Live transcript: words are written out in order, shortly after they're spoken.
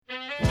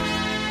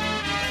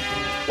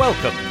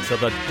Welcome to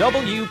the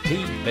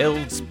WP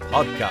Builds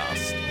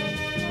podcast,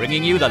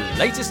 bringing you the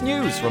latest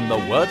news from the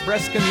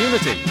WordPress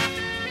community.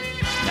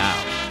 Now,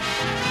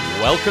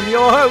 welcome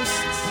your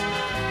hosts,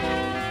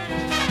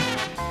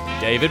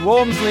 David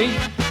Wormsley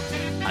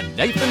and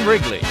Nathan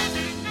Wrigley.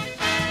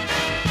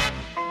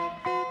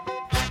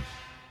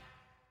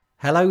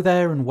 Hello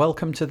there and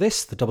welcome to the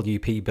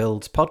WP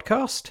Builds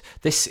podcast.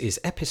 This is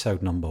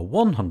episode number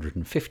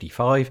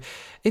 155,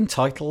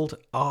 entitled,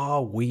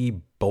 Are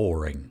We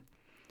Boring?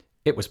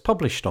 It was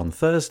published on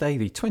Thursday,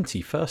 the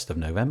 21st of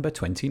November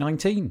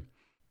 2019.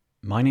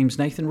 My name's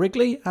Nathan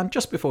Wrigley, and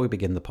just before we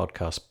begin the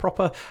podcast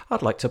proper,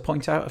 I'd like to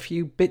point out a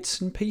few bits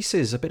and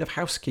pieces, a bit of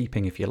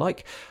housekeeping if you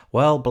like.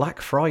 Well,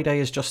 Black Friday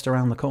is just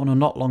around the corner,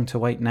 not long to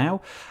wait now,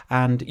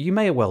 and you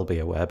may well be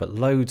aware, but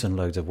loads and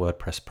loads of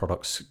WordPress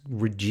products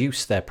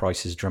reduce their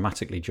prices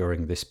dramatically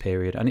during this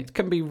period, and it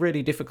can be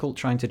really difficult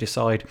trying to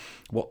decide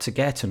what to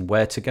get and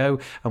where to go.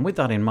 And with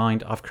that in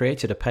mind, I've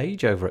created a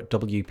page over at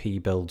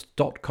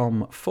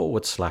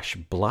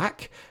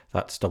wpbuilds.com/black.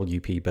 That's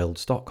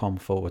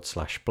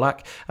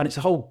wpbuilds.com/black. And it's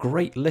a whole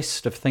great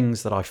list of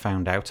things that I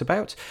found out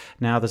about.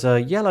 Now, there's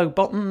a yellow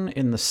button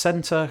in the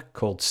center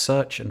called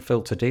Search and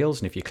Filter Deals.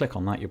 And if you click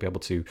on that, you'll be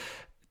able to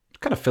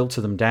kind of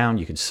filter them down.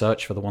 You can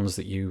search for the ones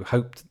that you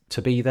hope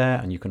to be there.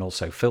 And you can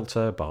also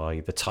filter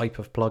by the type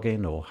of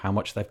plugin or how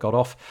much they've got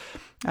off.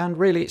 And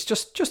really, it's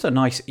just a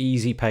nice,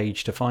 easy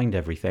page to find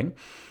everything.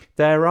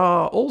 There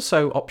are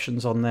also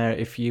options on there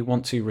if you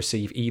want to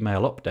receive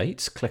email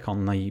updates. Click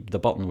on the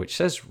button which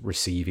says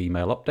Receive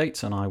Email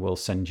Updates, and I will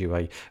send you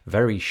a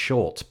very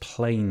short,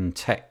 plain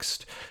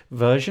text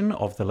version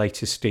of the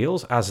latest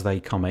deals as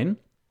they come in.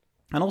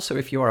 And also,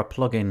 if you are a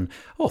plugin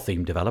or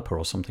theme developer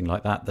or something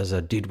like that, there's a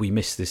Did We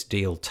Miss This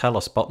Deal Tell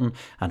Us button,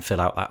 and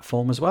fill out that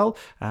form as well.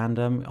 And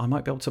I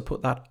might be able to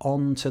put that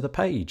onto the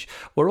page.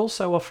 We're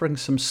also offering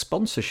some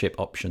sponsorship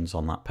options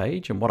on that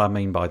page. And what I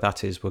mean by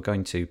that is we're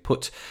going to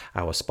put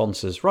our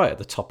sponsors right at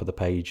the top of the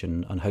page,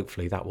 and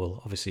hopefully that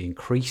will obviously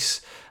increase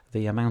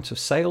the amount of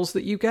sales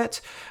that you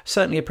get.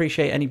 Certainly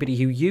appreciate anybody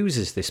who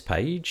uses this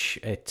page.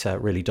 It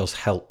really does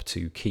help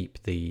to keep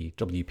the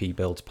WP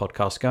Builds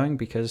podcast going,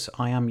 because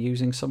I am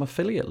using some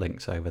affiliate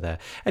links over there.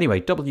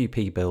 Anyway,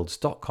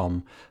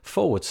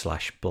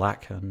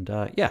 wpbuilds.com/black. And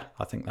I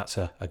think that's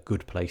a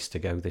good place to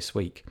go this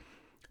week.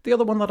 The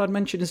other one that I'd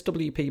mention is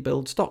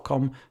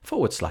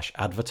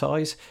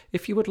wpbuilds.com/advertise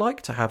if you would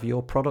like to have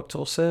your product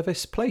or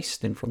service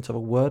placed in front of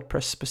a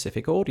WordPress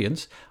specific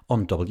audience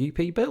on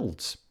WP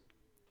Builds.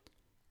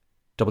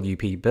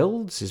 WP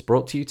Builds is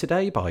brought to you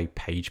today by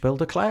Page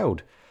Builder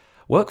Cloud.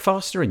 Work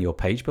faster in your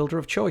page builder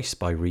of choice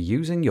by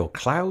reusing your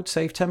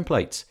cloud-safe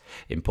templates.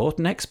 Import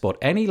and export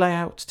any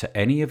layout to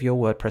any of your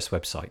WordPress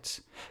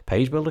websites.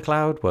 Page Builder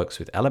Cloud works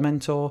with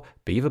Elementor,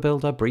 Beaver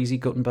Builder, Breezy,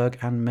 Gutenberg,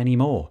 and many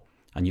more.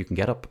 And you can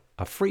get up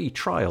a free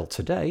trial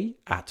today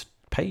at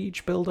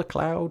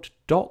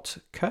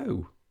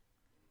pagebuildercloud.co.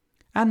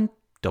 And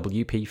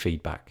WP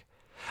Feedback.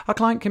 Are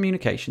client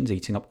communications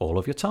eating up all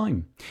of your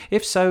time?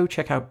 If so,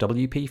 check out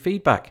WP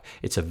Feedback.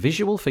 It's a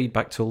visual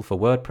feedback tool for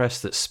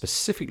WordPress that's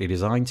specifically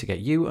designed to get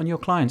you and your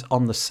clients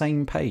on the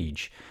same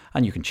page.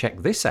 And you can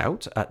check this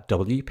out at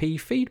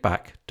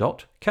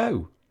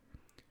wpfeedback.co.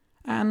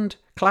 And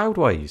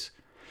Cloudways.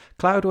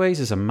 Cloudways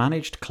is a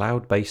managed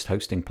cloud-based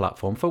hosting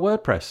platform for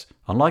WordPress.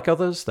 Unlike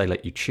others, they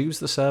let you choose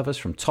the servers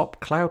from top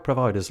cloud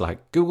providers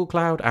like Google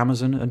Cloud,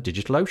 Amazon, and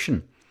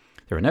DigitalOcean.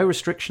 There are no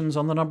restrictions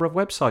on the number of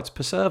websites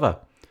per server.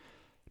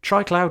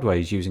 Try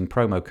Cloudways using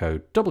promo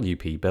code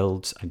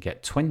WPBuilds and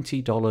get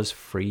 $20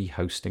 free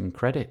hosting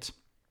credit.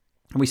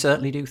 And we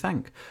certainly do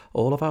thank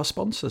all of our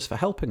sponsors for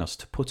helping us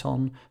to put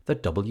on the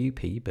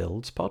WP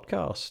Builds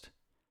podcast.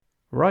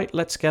 Right,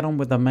 let's get on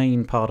with the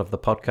main part of the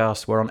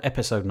podcast. We're on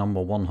episode number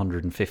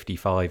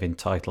 155,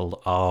 entitled,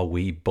 Are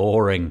We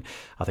Boring?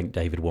 I think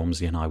David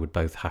Wormsley and I would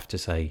both have to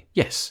say,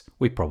 yes,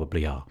 we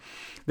probably are.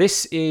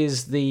 This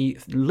is the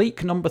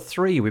leak number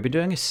 3. We've been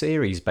doing a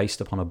series based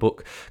upon a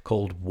book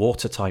called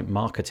Watertight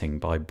Marketing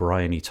by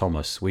Bryony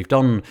Thomas. We've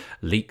done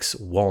leaks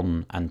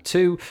 1 and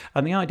 2,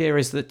 and the idea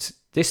is that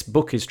this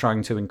book is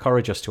trying to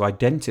encourage us to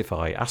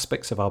identify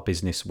aspects of our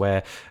business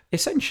where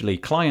essentially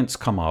clients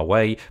come our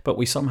way, but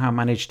we somehow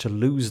manage to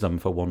lose them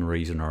for one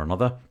reason or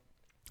another.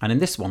 And in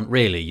this one,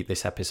 really,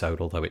 this episode,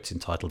 although it's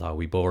entitled Are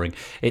We Boring?,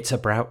 it's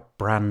about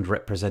brand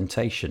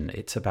representation.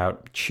 It's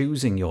about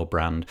choosing your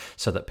brand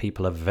so that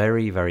people are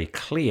very, very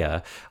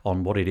clear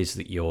on what it is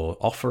that you're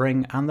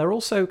offering. And they're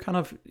also kind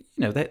of,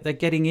 they're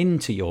getting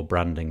into your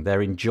branding.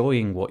 They're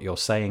enjoying what you're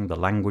saying, the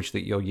language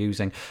that you're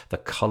using, the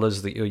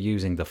colors that you're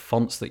using, the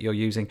fonts that you're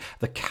using,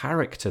 the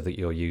character that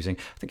you're using.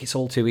 I think it's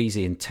all too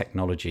easy in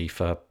technology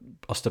for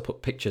us to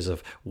put pictures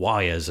of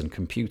wires and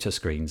computer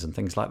screens and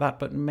things like that,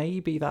 but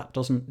maybe that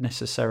doesn't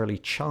necessarily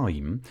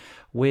chime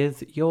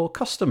with your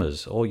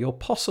customers or your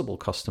possible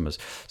customers.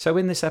 So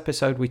in this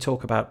episode, we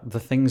talk about the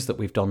things that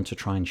we've done to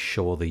try and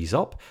shore these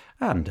up,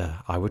 and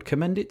I would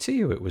commend it to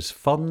you. It was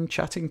fun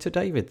chatting to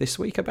David this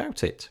week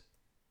about it.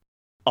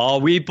 Are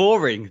we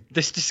boring?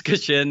 This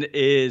discussion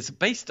is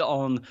based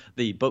on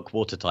the book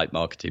Watertight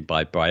Marketing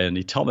by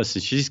Bryony Thomas,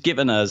 and she's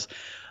given us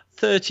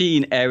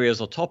 13 areas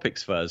or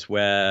topics for us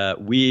where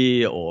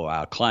we or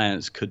our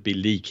clients could be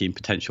leaking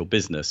potential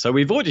business. So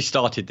we've already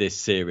started this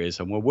series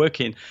and we're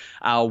working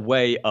our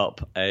way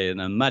up an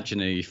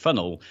imaginary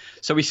funnel.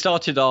 So we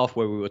started off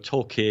where we were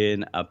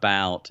talking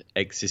about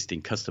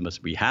existing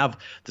customers we have.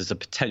 There's a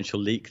potential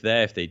leak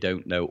there if they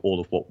don't know all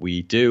of what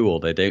we do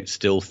or they don't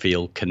still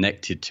feel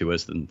connected to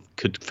us and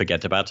could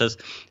forget about us.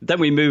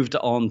 Then we moved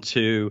on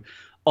to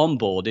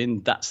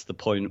onboarding. That's the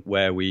point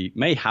where we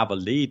may have a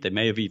lead, they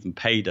may have even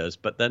paid us,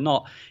 but they're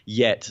not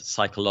yet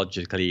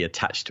psychologically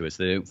attached to us.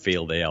 They don't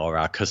feel they are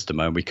our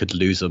customer and we could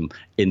lose them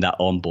in that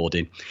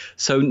onboarding.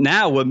 So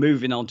now we're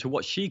moving on to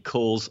what she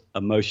calls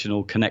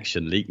emotional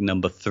connection, leak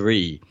number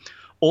 3,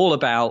 all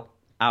about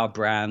our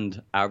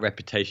brand, our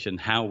reputation,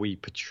 how we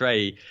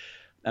portray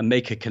and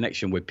make a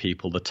connection with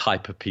people, the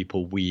type of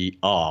people we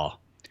are.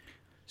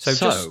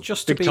 So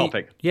just to be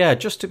topic. Yeah,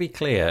 just to be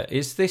clear,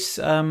 is this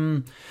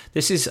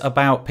this is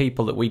about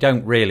people that we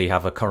don't really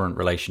have a current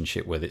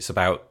relationship with? It's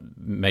about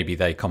maybe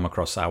they come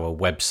across our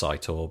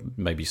website or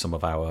maybe some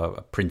of our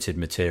printed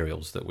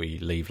materials that we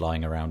leave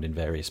lying around in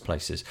various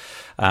places.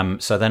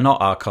 So they're not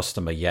our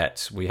customer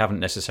yet. We haven't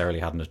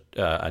necessarily had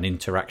an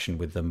interaction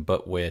with them,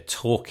 but we're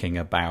talking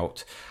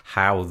about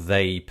how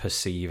they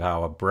perceive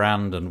our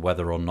brand and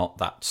whether or not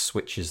that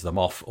switches them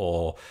off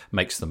or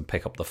makes them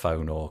pick up the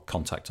phone or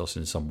contact us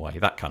in some way.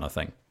 That kind of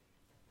thing.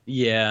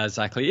 Yeah,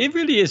 exactly. It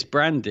really is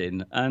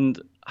branding. And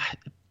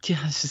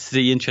this is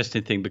the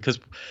interesting thing because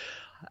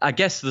I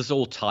guess there's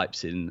all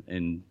types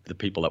in the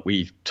people that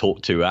we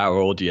talk to, our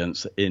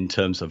audience, in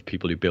terms of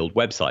people who build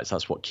websites.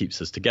 That's what keeps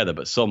us together.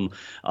 But some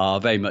are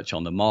very much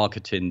on the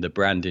marketing, the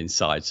branding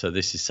side. So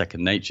this is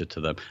second nature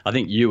to them. I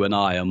think you and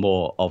I are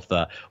more of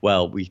the,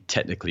 well, we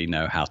technically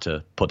know how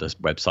to put a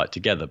website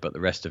together, but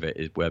the rest of it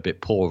is we're a bit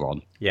poor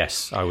on.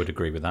 Yes, I would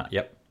agree with that.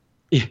 Yep.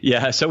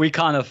 Yeah, so we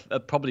kind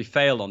of probably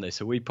fail on this.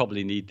 So we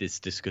probably need this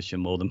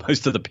discussion more than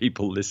most of the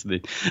people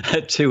listening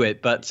to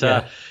it. But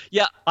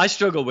yeah, I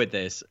struggle with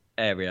this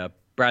area,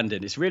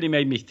 branding. It's really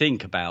made me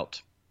think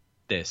about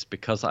this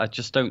because I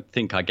just don't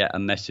think I get a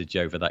message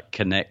over that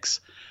connects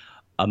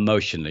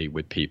emotionally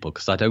with people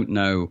because I don't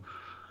know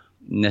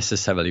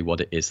necessarily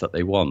what it is that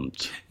they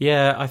want.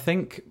 Yeah, I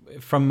think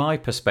from my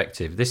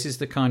perspective, this is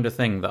the kind of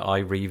thing that I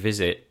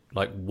revisit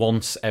like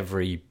once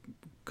every,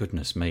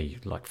 goodness me,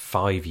 like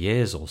 5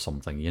 years or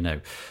something. You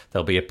know,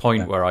 there'll be a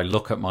point where I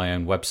look at my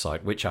own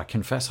website, which I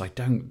confess I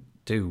don't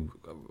do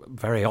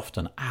very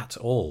often at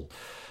all,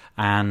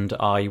 and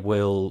I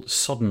will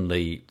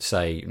suddenly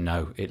say,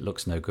 no, it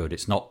looks no good.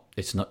 It's not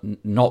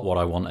what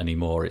I want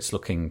anymore. It's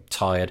looking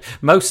tired.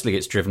 Mostly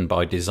it's driven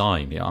by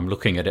design. You know, I'm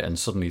looking at it and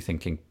suddenly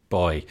thinking,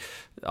 boy,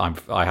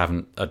 I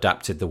haven't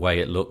adapted the way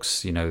it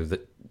looks. You know,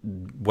 that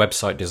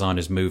website design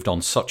has moved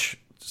on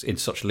in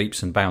such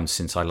leaps and bounds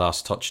since I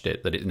last touched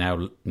it that it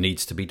now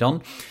needs to be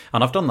done.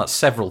 And I've done that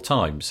several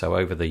times. So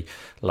over the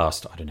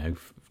last,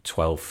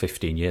 12,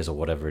 15 years or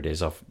whatever it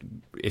is, I've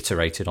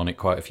iterated on it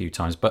quite a few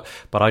times. But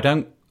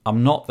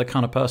I'm not the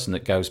kind of person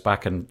that goes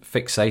back and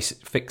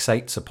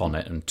fixates upon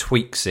it and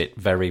tweaks it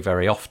very,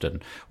 very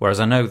often. Whereas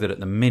I know that at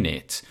the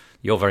minute,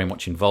 you're very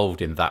much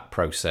involved in that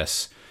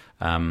process.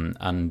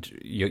 And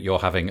you're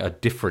having a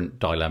different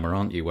dilemma,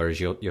 aren't you? Whereas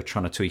you're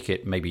trying to tweak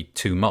it maybe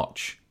too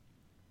much.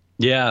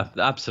 Yeah,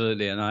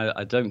 absolutely. And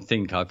I don't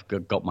think I've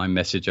got my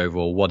message over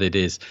or what it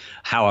is,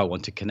 how I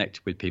want to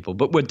connect with people.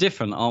 But we're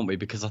different, aren't we?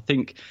 Because I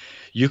think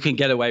you can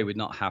get away with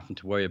not having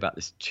to worry about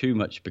this too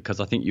much because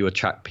I think you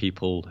attract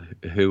people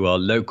who are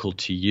local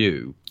to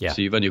you. Yeah.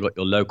 So you've only got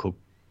your local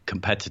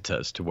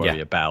competitors to worry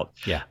about.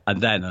 Yeah.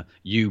 And then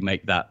you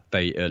make that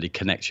very early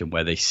connection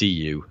where they see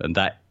you, and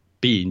that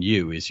being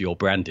you is your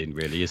branding,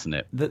 really, isn't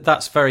it?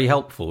 That's very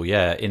helpful,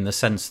 yeah, in the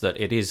sense that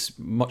it is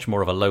much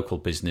more of a local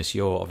business.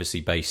 You're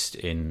obviously based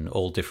in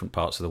all different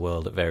parts of the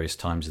world at various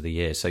times of the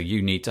year, so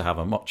you need to have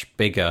a much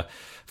bigger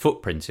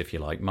footprint, if you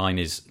like. Mine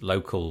is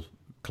local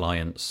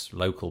clients,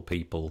 local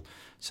people,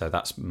 so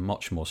that's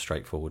much more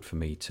straightforward for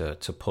me to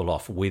pull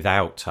off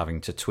without having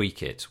to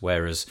tweak it.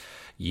 Whereas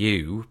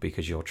you,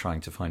 because you're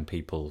trying to find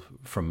people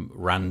from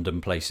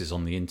random places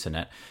on the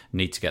internet,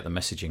 need to get the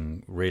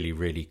messaging really,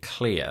 really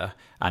clear,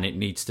 and it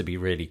needs to be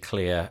really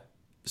clear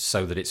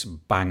so that it's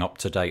bang up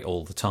to date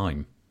all the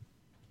time.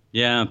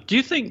 Yeah. Do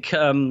you think,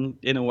 in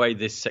a way,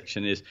 this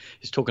section is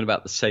talking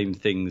about the same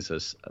things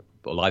as,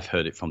 well, I've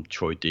heard it from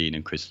Troy Dean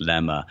and Chris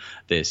Lemmer,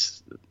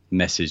 this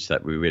message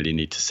that we really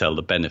need to sell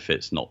the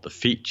benefits, not the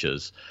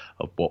features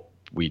of what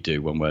we do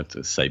when we're,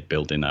 say,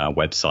 building our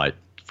website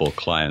for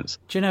clients?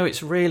 Do you know,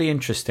 it's really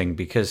interesting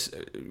because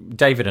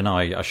David and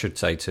I should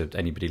say to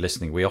anybody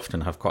listening, we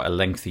often have quite a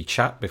lengthy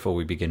chat before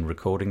we begin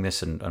recording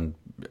this, and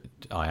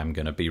I am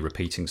going to be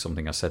repeating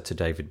something I said to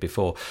David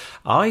before.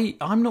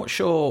 I'm not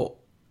sure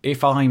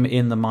if I'm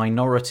in the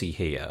minority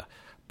here,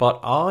 But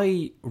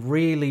I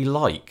really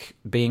like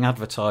being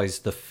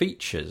advertised the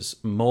features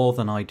more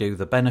than I do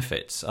the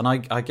benefits. And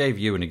I gave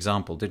you an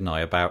example, didn't I,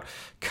 about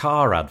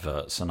car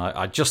adverts. And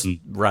I just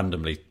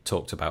randomly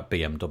talked about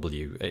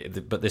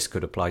BMW, but this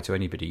could apply to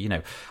anybody. You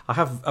know, I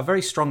have a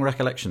very strong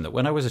recollection that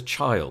when I was a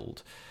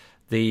child,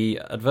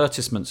 the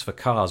advertisements for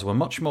cars were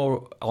much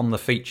more on the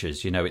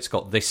features. You know, it's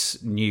got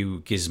this new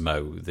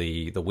gizmo,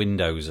 the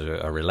windows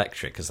are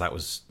electric, because that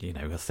was, you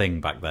know, a thing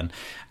back then,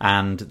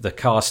 and the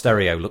car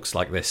stereo looks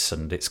like this,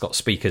 and it's got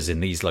speakers in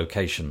these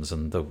locations,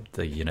 and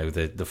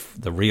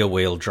the rear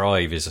wheel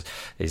drive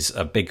is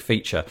a big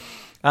feature.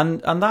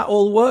 And that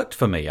all worked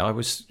for me. I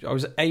was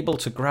able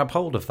to grab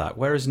hold of that.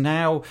 Whereas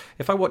now,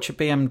 if I watch a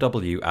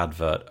BMW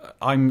advert,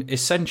 I'm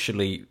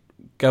essentially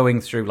going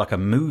through like a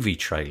movie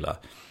trailer.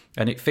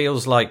 And it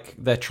feels like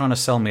they're trying to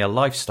sell me a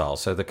lifestyle.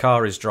 So the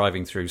car is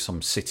driving through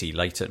some city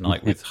late at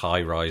night with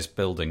high-rise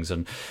buildings.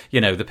 And,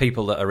 you know, the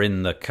people that are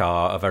in the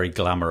car are very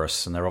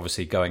glamorous, and they're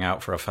obviously going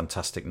out for a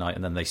fantastic night.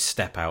 And then they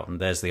step out and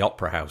there's the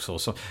opera house or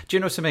so. Do you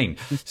know what I mean?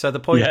 So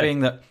the point being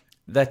that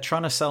they're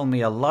trying to sell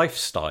me a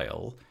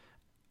lifestyle,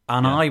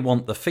 and I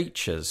want the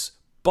features.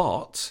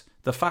 But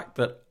the fact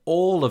that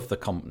all of the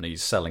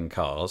companies selling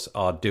cars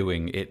are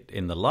doing it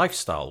in the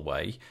lifestyle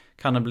way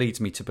kind of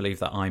leads me to believe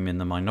that I'm in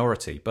the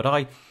minority. But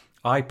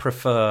I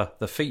prefer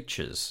the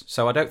features.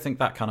 So I don't think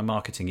that kind of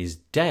marketing is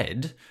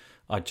dead.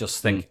 I just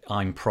think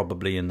I'm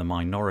probably in the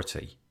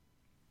minority.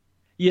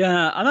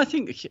 Yeah, and I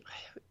think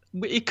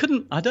it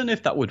couldn't. I don't know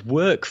if that would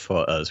work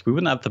for us. We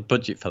wouldn't have the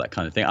budget for that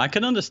kind of thing. I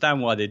can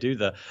understand why they do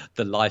the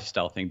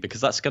lifestyle thing, because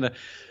that's going to,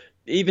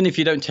 even if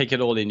you don't take it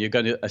all in, you're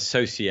going to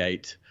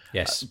associate,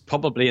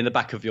 probably in the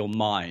back of your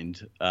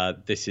mind,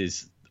 this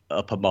is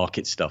upper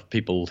market stuff.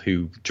 People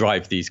who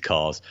drive these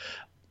cars,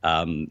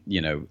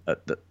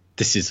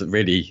 this is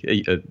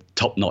really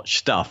top-notch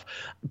stuff.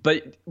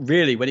 But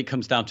really, when it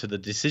comes down to the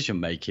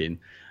decision-making,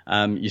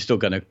 you're still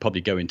going to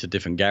probably go into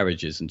different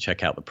garages and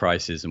check out the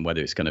prices and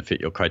whether it's going to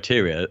fit your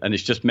criteria. And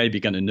it's just maybe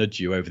going to nudge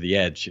you over the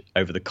edge,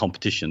 over the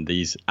competition,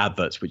 these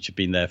adverts, which have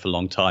been there for a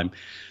long time,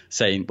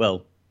 saying,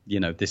 well, you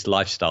know, this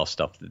lifestyle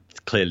stuff,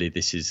 clearly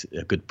this is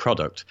a good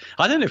product.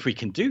 I don't know if we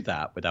can do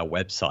that with our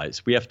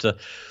websites. We have to...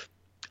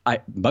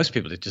 most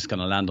people are just going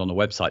to land on a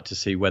website to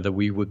see whether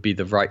we would be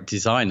the right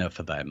designer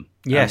for them.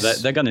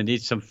 Yes, they're going to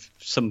need some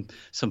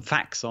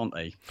facts, aren't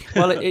they?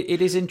 Well,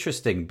 it is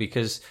interesting,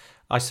 because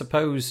I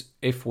suppose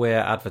if we're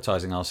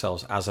advertising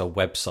ourselves as a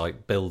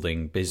website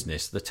building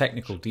business, the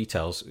technical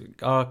details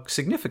are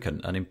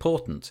significant and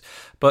important.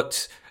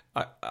 But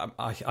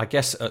I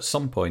guess at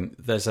some point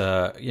there's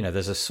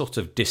a sort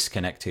of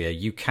disconnect here.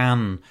 You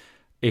can,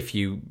 if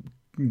you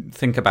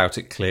think about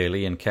it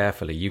clearly and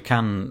carefully, you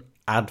can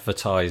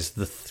advertise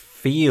the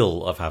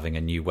feel of having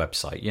a new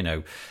website. You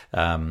know,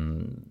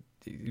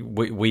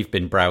 we've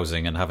been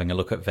browsing and having a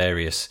look at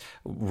various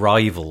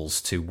rivals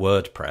to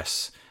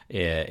WordPress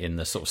in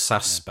the sort of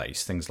SaaS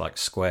space, things like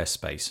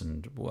Squarespace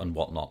and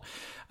whatnot,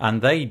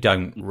 and they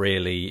don't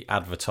really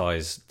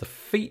advertise the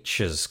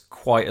features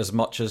quite as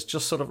much as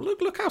just sort of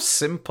look how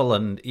simple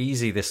and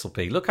easy this will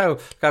be. Look how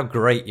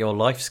great your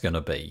life's going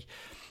to be.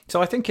 So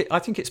I think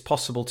it's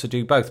possible to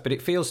do both, but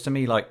it feels to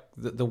me like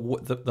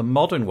the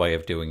modern way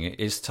of doing it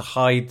is to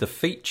hide the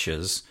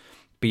features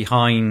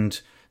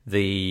behind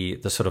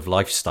the sort of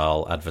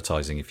lifestyle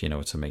advertising, if you know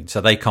what I mean. So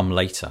they come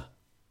later.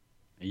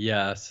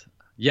 Yes.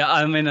 Yeah,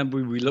 I mean,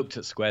 we looked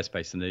at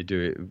Squarespace and they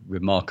do it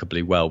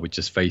remarkably well with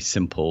just very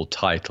simple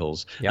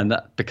titles. Yep. And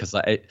that because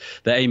they're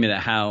aiming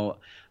at how,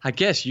 I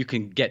guess, you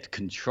can get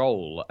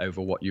control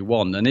over what you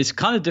want. And it's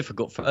kind of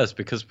difficult for us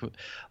because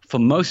for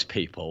most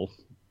people,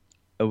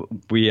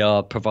 we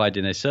are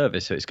providing a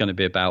service, so it's going to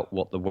be about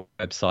what the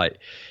website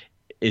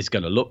is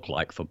going to look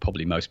like for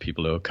probably most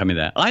people who are coming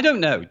there. I don't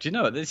know. Do you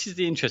know, this is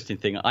the interesting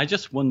thing. I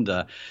just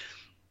wonder,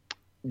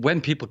 when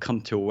people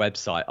come to a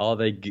website, are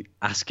they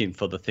asking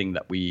for the thing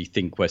that we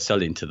think we're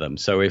selling to them?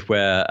 So if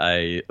we're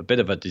a bit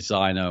of a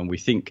designer and we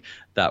think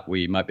that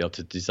we might be able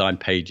to design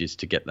pages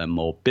to get them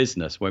more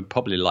business, we're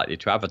probably likely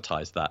to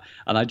advertise that.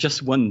 And I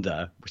just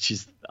wonder, which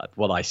is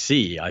what I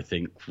see, I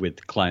think,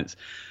 with clients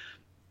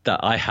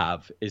that I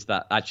have, is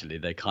that actually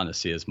they kind of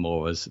see us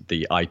more as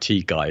the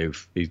IT guy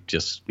who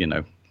just, you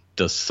know,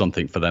 does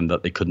something for them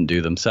that they couldn't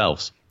do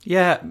themselves.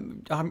 Yeah,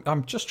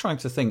 I'm just trying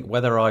to think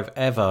whether I've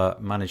ever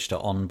managed to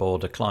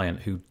onboard a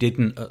client who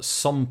didn't at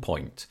some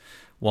point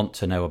want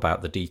to know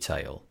about the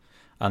detail.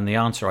 And the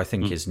answer, I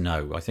think, is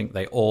no. I think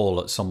they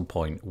all at some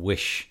point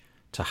wish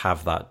to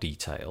have that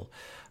detail.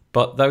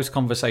 But those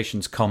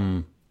conversations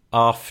come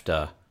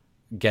after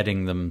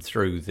getting them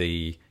through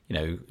the, you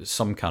know,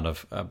 some kind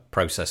of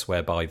process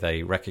whereby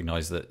they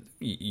recognize that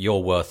you're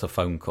worth a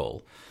phone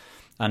call.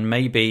 And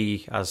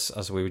maybe,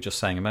 as we were just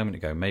saying a moment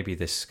ago, maybe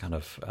this kind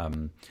of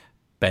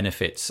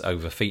benefits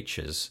over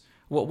features.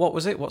 What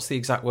was it? What's the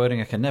exact wording?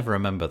 I can never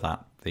remember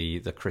that. The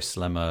Chris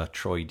Lemmer,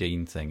 Troy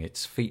Dean thing.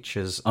 It's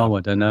features. Oh,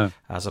 I don't know.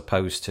 As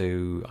opposed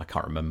to, I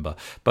can't remember.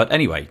 But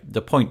anyway,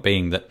 the point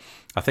being that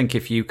I think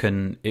if you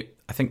can,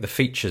 I think the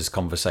features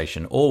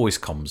conversation always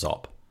comes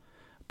up.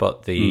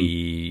 but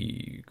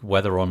the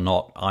whether or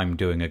not I'm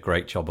doing a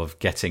great job of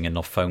getting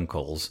enough phone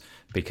calls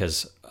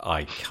because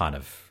I kind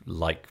of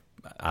like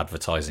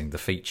advertising the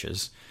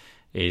features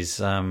is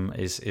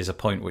a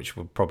point which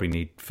would probably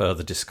need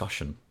further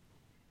discussion.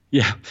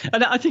 Yeah,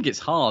 and I think it's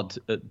hard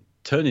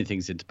turning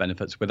things into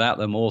benefits without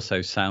them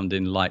also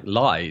sounding like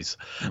lies,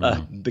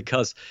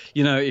 because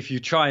if you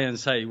try and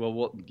say, well,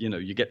 what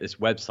you get this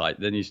website,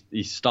 then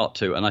you start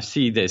to, and I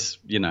see this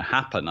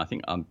happen. I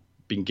think I'm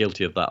been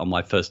guilty of that on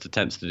my first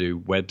attempts to do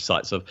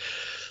websites, of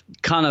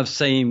kind of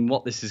saying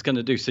what this is going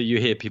to do. So you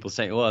hear people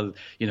saying, well,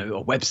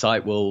 a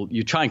website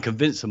you try and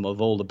convince them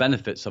of all the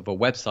benefits of a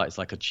website. It's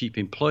like a cheap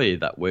employee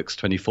that works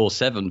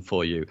 24/7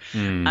 for you.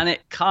 And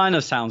it kind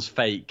of sounds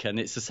fake. And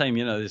it's the same,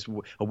 there's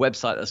a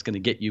website that's going to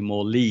get you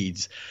more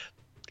leads.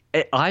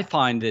 I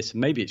find this,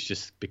 maybe it's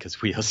just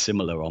because we are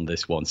similar on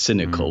this one,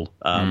 cynical.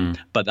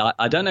 But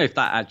I don't know if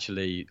that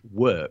actually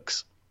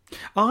works.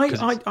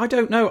 I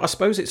don't know. I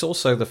suppose it's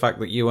also the fact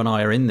that you and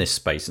I are in this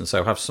space and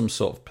so have some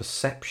sort of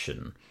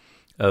perception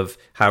of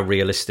how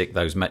realistic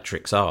those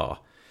metrics are.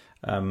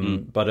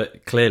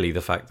 But clearly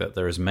the fact that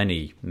there is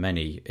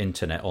many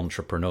internet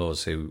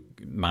entrepreneurs who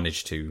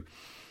manage to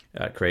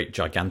create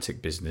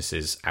gigantic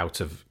businesses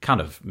out of kind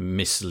of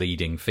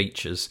misleading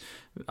features,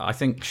 I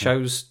think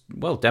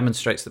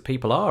demonstrates that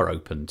people are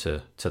open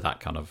to that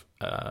kind of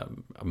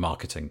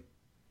marketing.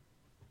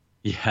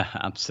 Yeah,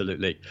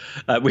 absolutely.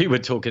 We were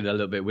talking a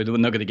little bit. We're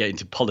not going to get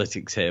into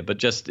politics here, but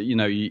just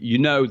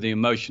the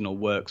emotional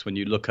works when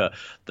you look at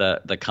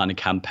the kind of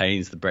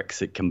campaigns, the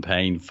Brexit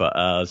campaign for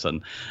us,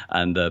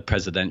 and the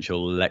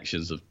presidential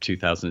elections of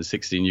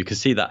 2016. You can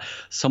see that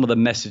some of the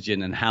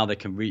messaging and how they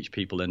can reach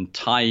people and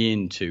tie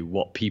into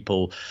what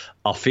people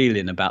are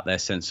feeling about their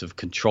sense of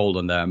control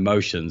and their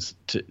emotions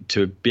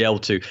to be able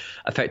to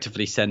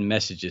effectively send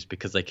messages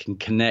because they can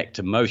connect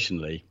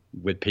emotionally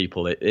with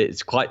people.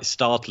 It's quite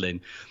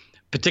startling.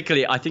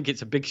 Particularly, I think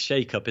it's a big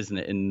shake-up, isn't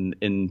it,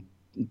 in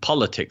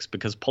politics,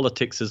 because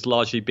politics has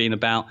largely been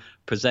about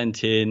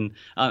presenting.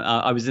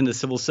 I was in the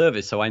civil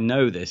service, so I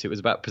know this. It was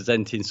about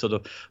presenting sort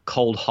of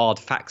cold, hard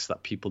facts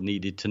that people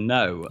needed to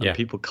know, and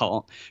people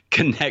can't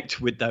connect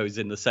with those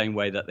in the same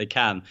way that they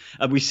can.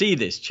 And we see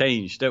this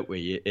change, don't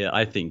we?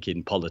 I think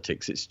in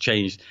politics, it's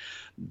changed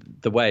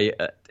the way.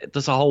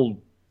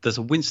 There's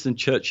a Winston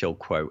Churchill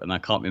quote, and I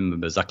can't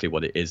remember exactly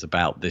what it is,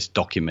 about this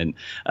document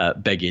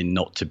begging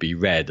not to be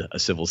read, a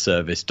civil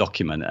service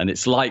document. And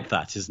it's like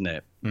that, isn't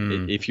it?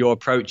 If your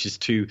approach is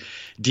too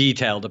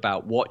detailed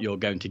about what you're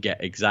going to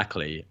get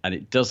exactly, and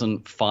it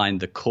doesn't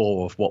find the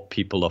core of what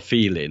people are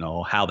feeling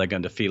or how they're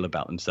going to feel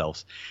about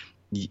themselves,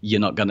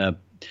 you're not going to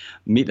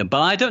meet them.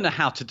 But I don't know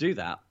how to do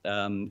that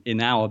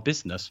in our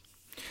business.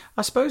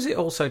 I suppose it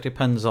also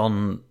depends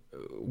on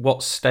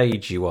what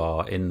stage you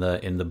are in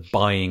the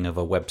buying of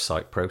a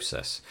website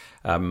process.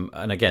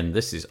 And again,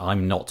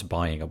 I'm not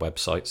buying a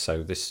website,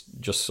 so this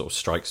just sort of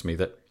strikes me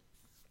that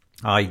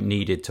I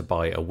needed to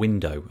buy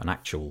an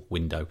actual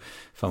window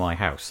for my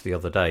house the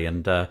other day,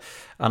 and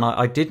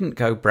I didn't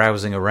go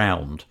browsing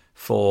around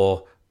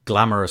for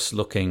glamorous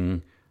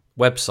looking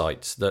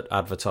websites that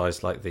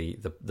advertise like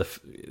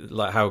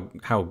like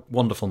how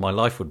wonderful my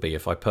life would be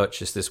if I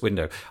purchased this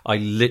window. I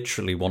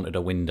literally wanted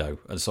a window,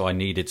 and so I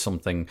needed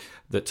something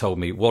that told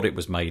me what it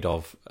was made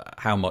of,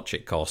 how much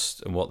it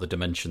cost, and what the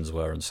dimensions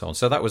were, and so on.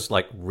 So that was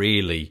like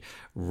really,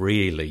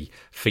 really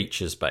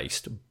features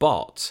based.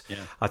 But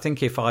I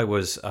think if I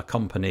was a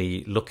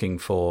company looking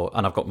for,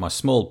 and I've got my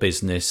small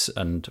business,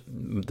 and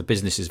the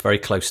business is very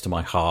close to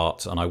my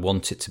heart, and I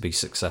want it to be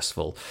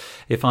successful,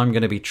 if I'm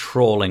going to be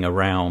trawling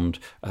around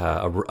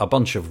a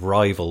bunch of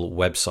rival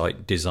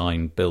website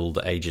design build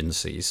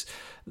agencies,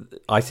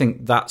 I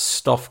think that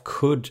stuff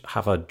could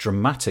have a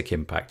dramatic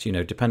impact,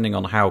 depending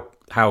on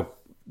how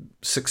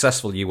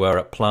successful you were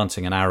at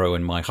planting an arrow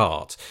in my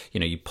heart.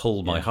 You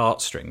pull my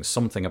heartstrings.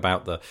 Something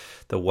about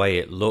the way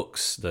it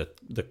looks,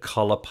 the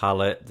color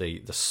palette,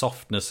 the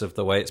softness of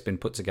the way it's been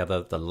put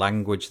together, the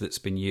language that's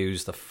been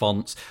used, the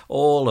fonts,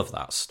 all of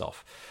that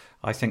stuff.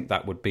 I think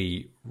that would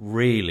be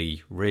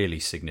really, really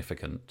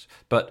significant.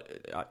 But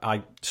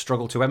I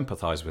struggle to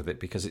empathize with it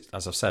because,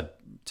 as I've said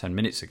 10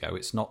 minutes ago,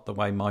 it's not the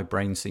way my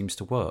brain seems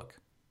to work.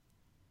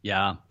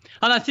 Yeah.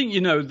 And I think,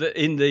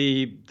 that in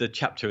the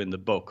chapter in the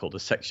book, or the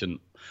section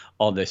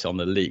on this, on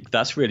the leak,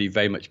 that's really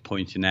very much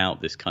pointing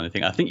out this kind of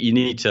thing. I think you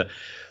need to,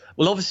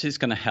 well, obviously it's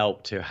going to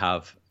help to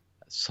have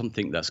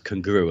something that's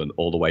congruent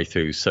all the way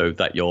through, so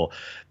that your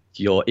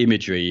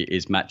imagery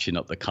is matching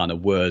up the kind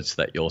of words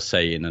that you're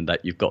saying, and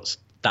that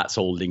that's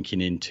all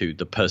linking into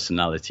the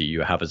personality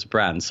you have as a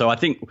brand. So I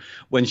think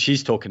when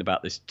she's talking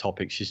about this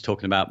topic, she's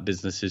talking about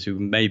businesses who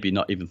maybe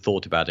not even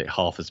thought about it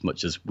half as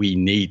much as we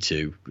need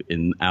to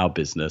in our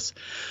business.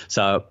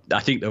 So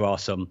I think there are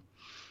some,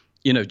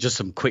 just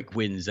some quick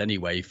wins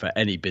anyway for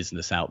any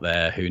business out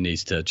there who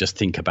needs to just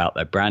think about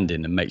their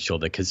branding and make sure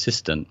they're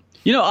consistent.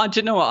 I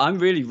don't know what, I'm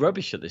really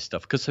rubbish at this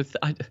stuff, because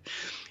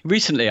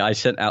recently I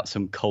sent out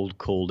some cold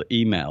called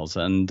emails,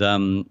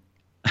 and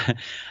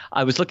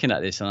I was looking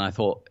at this and I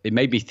thought it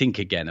made me think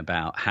again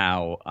about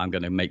how I'm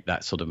going to make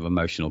that sort of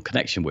emotional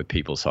connection with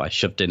people. So I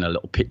shoved in a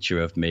little picture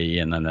of me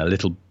and then a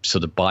little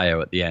sort of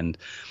bio at the end.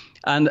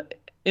 And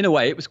in a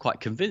way, it was quite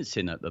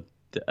convincing at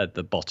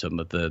the bottom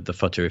of the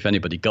footer. If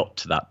anybody got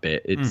to that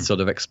bit, it sort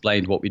of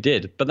explained what we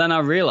did. But then I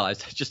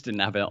realized I just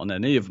didn't have it on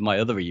any of my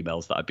other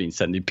emails that I've been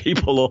sending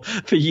people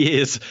for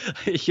years.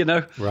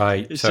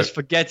 Right. It's just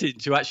forgetting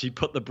to actually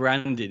put the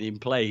branding in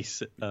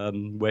place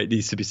where it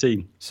needs to be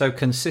seen. So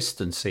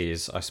consistency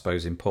is, I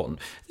suppose, important.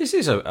 This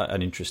is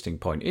an interesting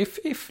point.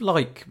 If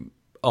like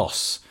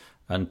us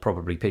and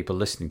probably people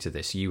listening to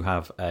this, you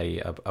have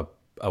a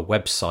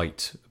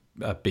website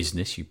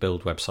business, you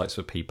build websites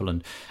for people,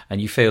 and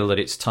you feel that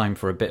it's time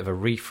for a bit of a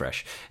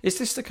refresh. Is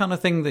this the kind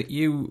of thing that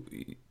you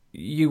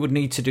would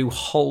need to do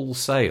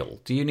wholesale?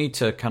 Do you need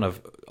to kind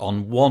of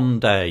on one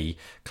day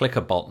click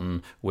a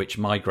button which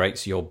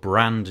migrates your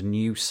brand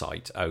new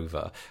site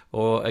over,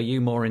 or are you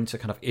more into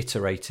kind of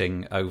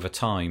iterating over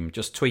time,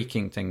 just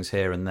tweaking things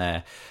here and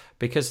there?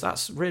 Because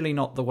that's really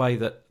not the way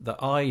that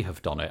I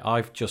have done it.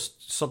 I've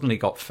just suddenly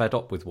got fed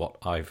up with what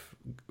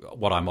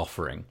I'm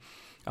offering,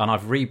 and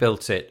I've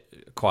rebuilt it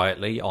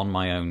quietly on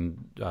my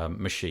own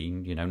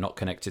machine, not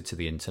connected to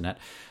the internet,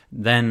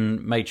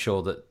 then made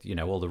sure that,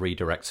 all the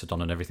redirects are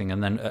done and everything.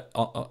 And then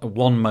at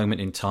one moment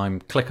in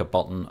time, click a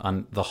button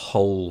and the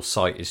whole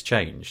site is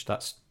changed.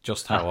 That's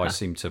just how I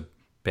seem to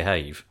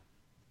behave.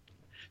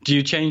 Do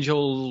you change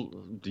all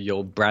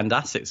your brand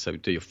assets? So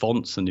do your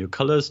fonts and your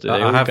colors?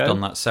 I have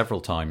done that several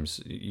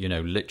times.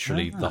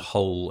 Literally the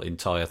whole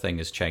entire thing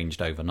has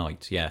changed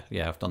overnight. Yeah,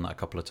 I've done that a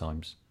couple of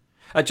times.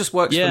 It just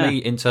works for me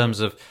in terms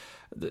of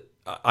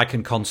I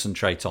can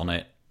concentrate on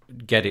it,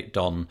 get it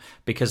done,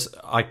 because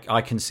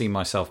I can see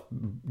myself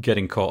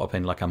getting caught up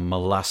in like a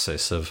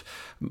molasses of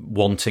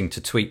wanting to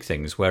tweak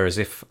things, whereas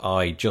if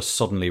I just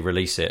suddenly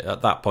release it,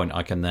 at that point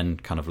I can then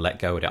kind of let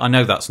go of it. I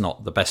know that's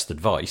not the best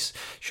advice,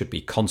 should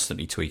be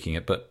constantly tweaking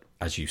it, but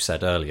as you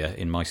said earlier,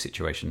 in my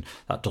situation,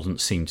 that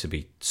doesn't seem to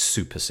be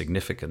super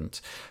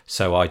significant.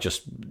 So I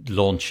just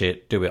launch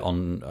it, do it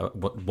on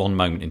one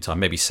moment in time,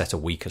 maybe set a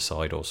week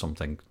aside or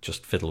something,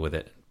 just fiddle with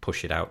it,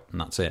 push it out, and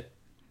that's it.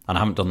 And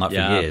I haven't done that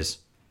for years.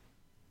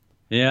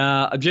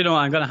 Yeah, I'm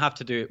going to have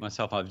to do it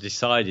myself. I've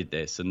decided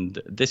this,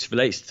 and this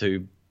relates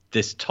to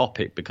this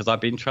topic because I've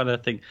been trying to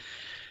think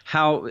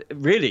how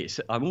really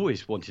I'm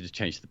always wanted to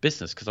change the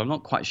business because I'm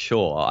not quite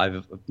sure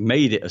I've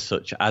made it as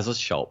such as a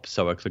shop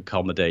so I could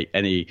accommodate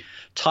any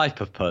type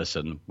of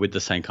person with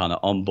the same kind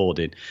of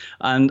onboarding.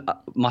 And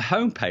my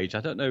homepage, I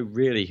don't know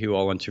really who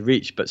I want to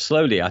reach, but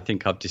slowly I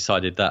think I've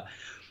decided that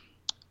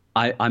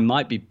I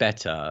might be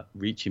better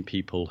reaching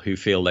people who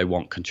feel they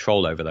want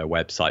control over their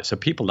website. So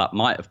people that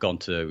might have gone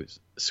to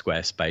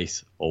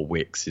Squarespace or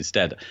Wix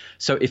instead.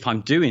 So if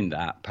I'm doing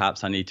that,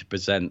 perhaps I need to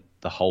present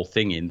the whole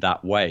thing in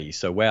that way.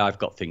 So where I've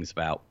got things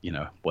about,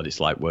 what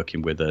it's like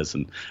working with us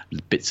and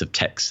bits of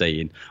text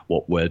saying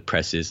what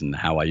WordPress is and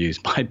how I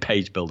use my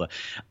page builder,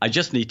 I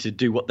just need to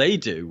do what they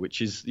do,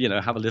 which is,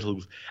 have a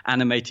little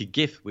animated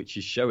GIF, which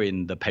is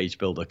showing the page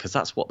builder, because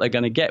that's what they're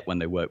going to get when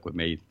they work with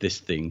me, this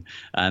thing,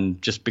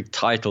 and just big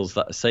titles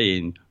that are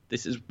saying,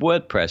 this is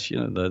WordPress,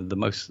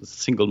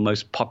 the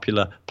most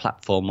popular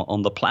platform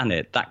on the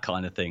planet, that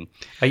kind of thing.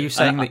 Are you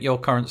saying that your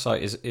current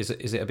site is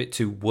it a bit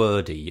too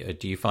wordy?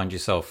 Do you find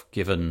yourself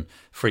given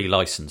free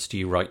license? Do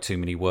you write too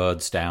many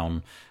words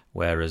down,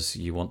 whereas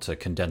you want to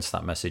condense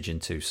that message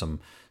into some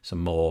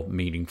more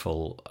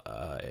meaningful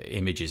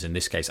images, in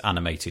this case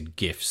animated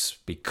GIFs,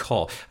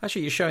 because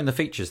actually you're showing the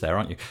features there,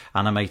 aren't you?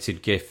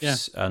 Animated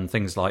GIFs and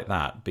things like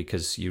that,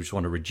 because you just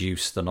want to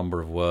reduce the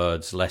number of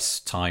words, less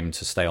time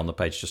to stay on the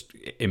page, just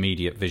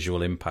immediate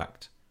visual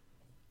impact.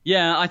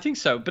 Yeah, I think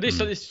so. But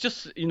it's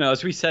just,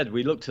 as we said,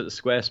 we looked at the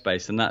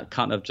Squarespace and that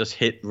kind of just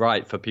hit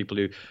right for people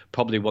who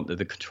probably wanted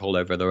the control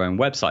over their own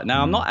website.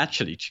 Now, I'm not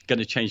actually going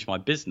to change my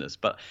business,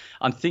 but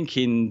I'm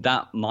thinking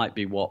that might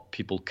be what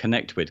people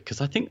connect with, because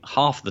I think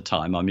half the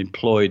time I'm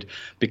employed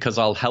because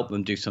I'll help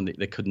them do something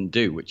they couldn't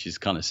do, which is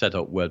kind of set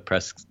up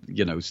WordPress,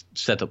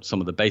 set up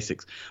some of the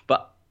basics.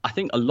 But I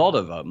think a lot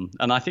of them,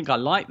 and I think I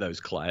like those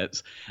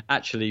clients,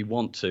 actually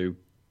want to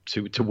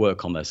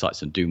work on their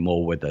sites and do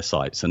more with their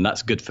sites, and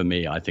that's good for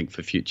me, I think,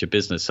 for future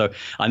business. So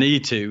I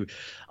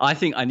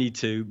think I need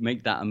to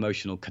make that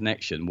emotional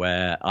connection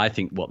where I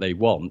think what they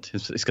want,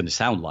 it's going to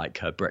sound like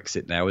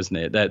Brexit now, isn't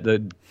it?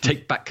 The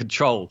take back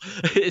control.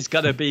 It's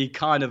going to be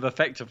kind of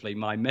effectively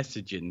my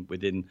messaging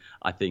within,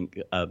 I think,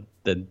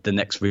 the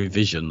next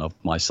revision of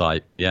my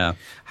site. Yeah.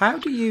 How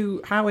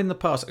in the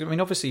past, I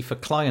mean, obviously for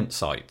client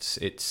sites,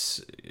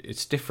 it's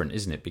different,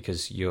 isn't it?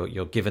 Because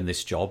you're given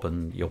this job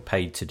and you're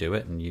paid to do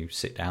it and you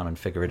sit down and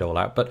figure it all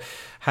out. But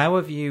how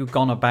have you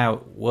gone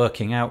about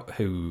working out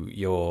who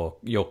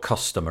your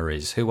customer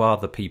is? Who are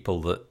the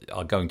people that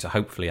are going to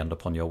hopefully end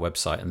up on your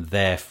website? And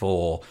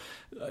therefore,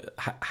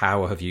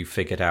 how have you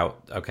figured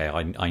out, okay,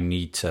 I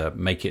need to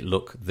make it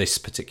look this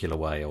particular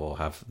way, or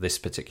have this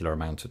particular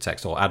amount of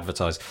text, or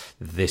advertise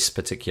this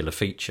particular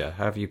feature?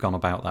 How have you gone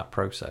about that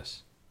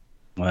process?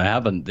 Well, I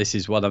haven't. This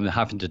is what I'm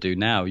having to do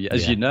now.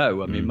 As you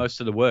know, I mean, most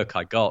of the work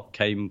I got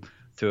came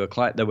through a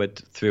client. They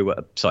went through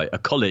a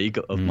colleague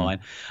of mine,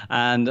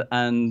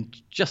 and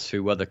just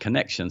through other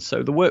connections.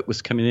 So the work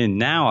was coming in.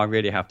 Now I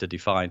really have to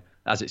define,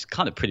 as it's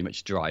kind of pretty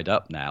much dried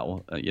up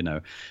now.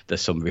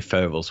 There's some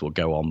referrals will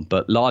go on,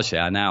 but largely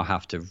I now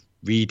have to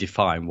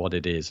redefine what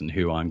it is and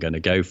who I'm going to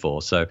go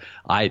for. So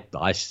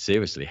I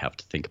seriously have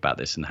to think about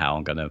this and how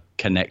I'm going to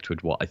connect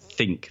with what I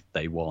think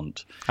they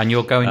want. And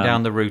you're going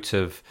down the route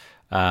of,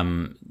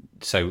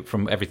 so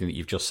from everything that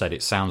you've just said,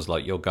 it sounds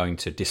like you're going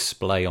to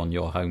display on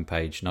your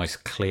homepage nice,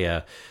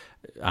 clear,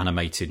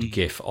 animated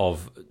GIF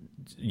of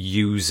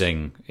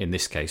using, in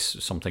this case,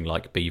 something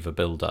like Beaver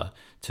Builder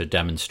to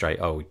demonstrate,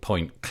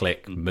 point,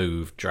 click,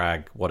 move,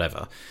 drag,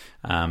 whatever.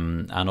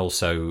 And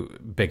also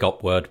big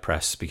up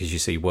WordPress, because you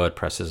see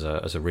WordPress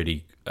as a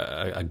really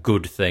a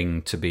good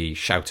thing to be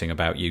shouting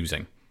about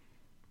using.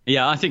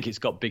 Yeah, I think it's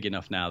got big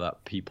enough now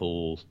that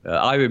people.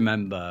 I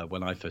remember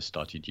when I first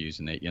started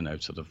using it.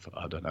 Sort of,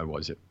 I don't know,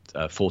 what is it,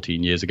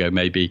 14 years ago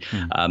maybe.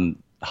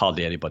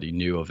 Hardly anybody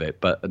knew of it,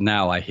 but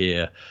now I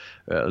hear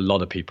a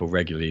lot of people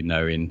regularly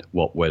knowing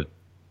what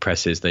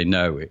WordPress is. They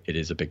know it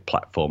is a big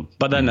platform.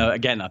 But then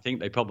again, I think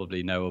they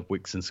probably know of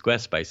Wix and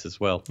Squarespace as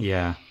well.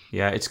 Yeah,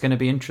 it's going to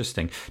be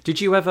interesting. Did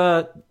you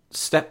ever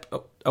step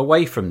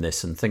away from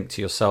this and think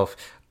to yourself,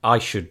 I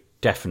should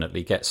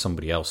definitely get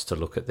somebody else to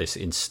look at this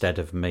instead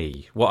of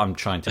me? What I'm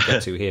trying to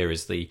get to here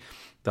is the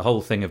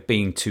whole thing of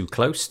being too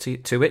close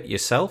to it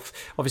yourself.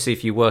 Obviously,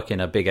 if you work in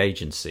a big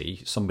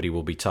agency, somebody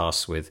will be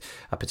tasked with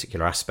a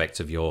particular aspect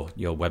of your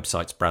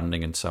website's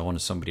branding and so on,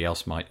 and somebody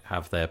else might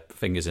have their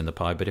fingers in the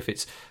pie. But if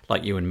it's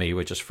like you and me,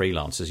 we're just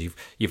freelancers,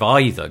 you've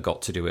either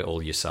got to do it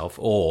all yourself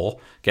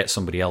or get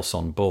somebody else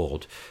on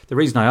board. The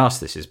reason I ask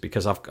this is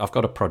because I've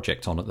got a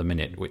project on at the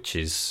minute, which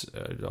is,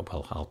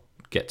 I'll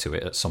get to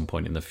it at some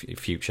point in the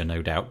future,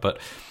 no doubt, but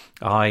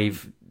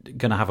I've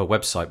going to have a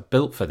website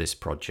built for this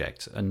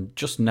project, and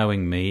just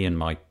knowing me and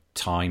my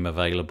time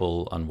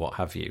available and what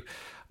have you,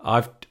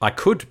 I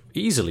could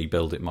easily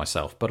build it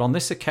myself, but on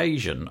this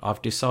occasion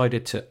I've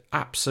decided to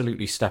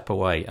absolutely step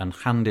away and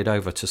hand it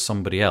over to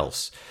somebody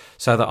else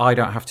so that I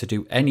don't have to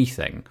do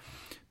anything,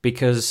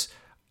 because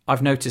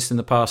I've noticed in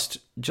the past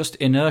just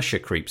inertia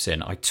creeps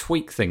in. I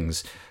tweak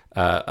things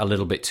a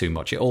little bit too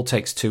much. It all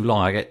takes too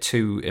long. I get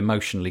too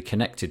emotionally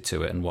connected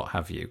to it and what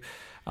have you.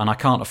 And I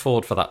can't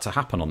afford for that to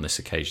happen on this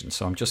occasion.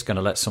 So I'm just going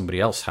to let somebody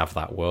else have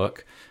that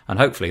work, and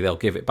hopefully they'll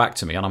give it back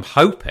to me. And I'm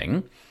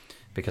hoping,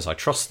 because I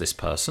trust this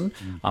person,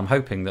 I'm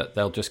hoping that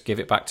they'll just give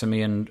it back to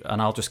me, and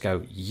I'll just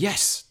go,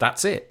 yes,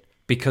 that's it.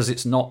 Because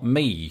it's not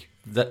me,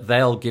 that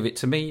they'll give it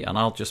to me, and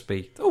I'll just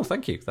be, oh,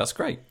 thank you. That's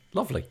great.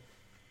 Lovely.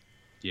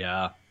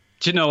 Yeah.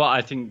 Do you know what?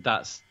 I think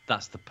that's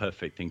the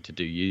perfect thing to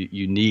do.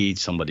 You need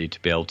somebody to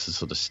be able to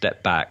sort of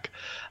step back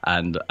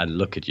and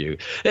look at you.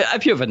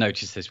 Have you ever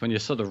noticed this when you're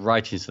sort of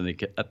writing something?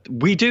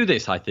 We do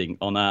this, I think,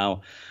 on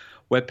our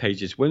web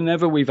pages.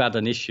 Whenever we've had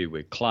an issue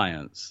with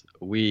clients,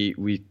 we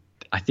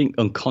I think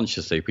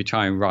unconsciously, if we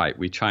try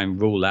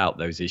and rule out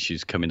those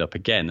issues coming up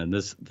again. And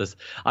there's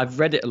I've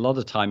read it a lot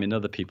of time in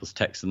other people's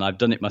texts, and I've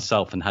done it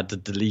myself and had to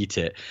delete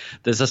it.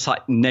 There's a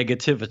slight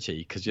negativity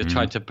because you're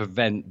trying to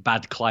prevent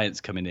bad clients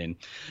coming in.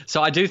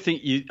 So I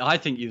think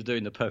you're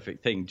doing the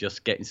perfect thing,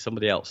 just getting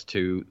somebody else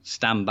to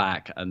stand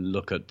back and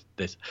look at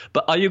this.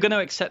 But are you going to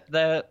accept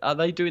are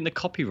they doing the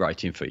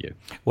copywriting for you?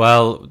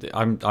 Well,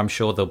 I'm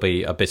sure there'll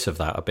be a bit of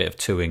that, a bit of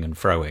toing and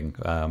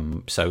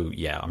froing. So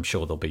yeah, I'm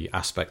sure there'll be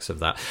aspects of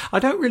that.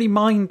 I don't really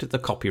mind the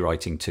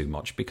copywriting too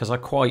much because I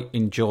quite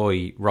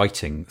enjoy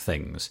writing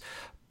things,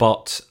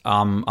 but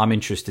I'm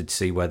interested to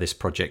see where this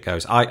project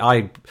goes.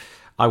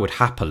 I would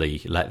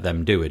happily let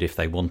them do it if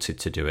they wanted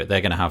to do it.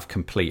 They're going to have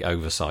complete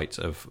oversight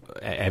of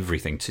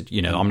everything.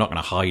 I'm not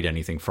going to hide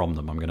anything from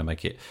them. I'm going to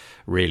make it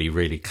really,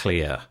 really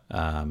clear.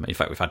 In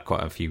fact, we've had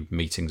quite a few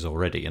meetings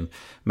already, and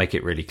make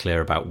it really clear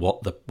about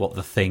what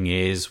the thing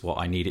is, what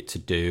I need it to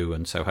do,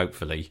 and so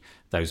hopefully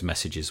those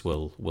messages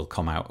will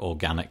come out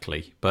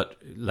organically. But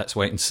let's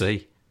wait and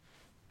see.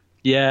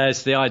 Yeah,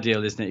 it's the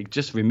ideal, isn't it?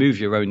 Just remove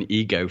your own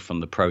ego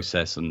from the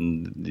process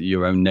and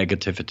your own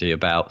negativity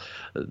about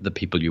the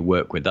people you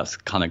work with. That's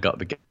kind of got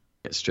to get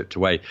stripped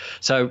away.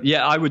 So,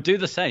 yeah, I would do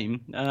the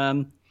same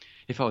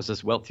if I was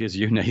as wealthy as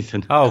you,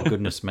 Nathan. Oh,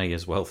 goodness me,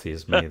 as wealthy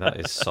as me. That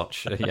is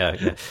such...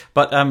 yeah.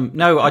 But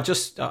no,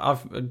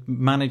 I've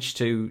managed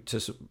to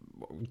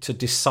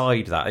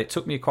decide that. It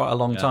took me quite a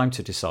long time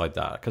to decide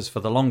that, because for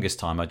the longest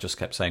time I just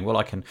kept saying, well,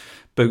 I can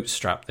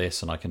bootstrap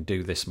this and I can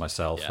do this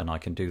myself and I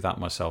can do that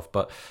myself.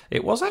 But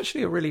it was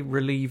actually a really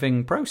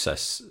relieving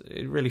process.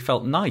 It really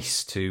felt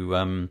nice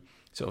to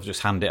sort of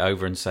just hand it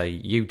over and say,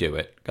 you do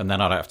it, and then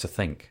I don't have to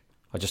think.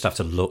 I just have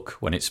to look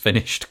when it's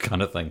finished,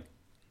 kind of thing.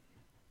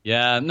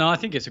 Yeah, no, I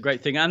think it's a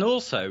great thing. And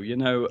also,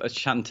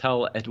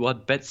 Chantel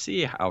Edward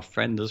Betsy, our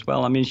friend as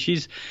well. I mean,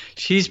 she's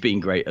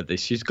been great at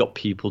this. She's got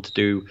people to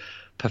do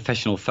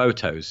professional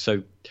photos.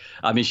 So,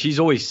 I mean, she's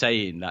always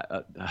saying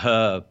that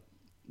her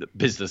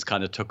business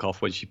kind of took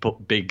off when she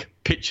put big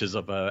pictures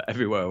of her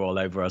everywhere all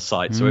over her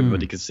site so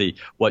everybody could see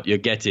what you're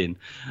getting.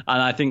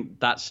 And I think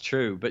that's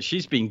true. But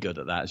she's been good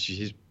at that.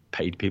 She's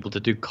paid people to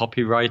do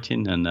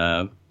copywriting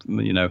and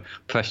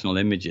professional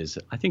images.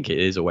 I think it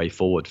is a way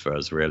forward for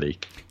us, really.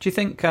 Do you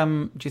think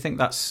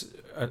that's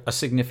a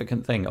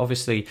significant thing?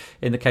 Obviously,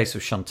 in the case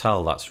of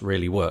Chantal, that's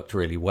really worked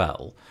really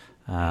well.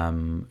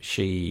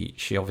 She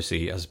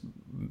obviously has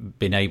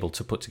been able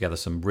to put together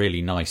some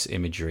really nice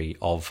imagery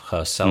of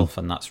herself,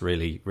 and that's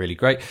really, really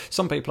great.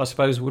 Some people, I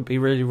suppose, would be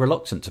really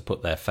reluctant to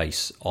put their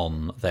face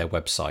on their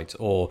website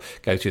or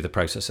go through the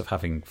process of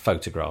having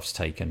photographs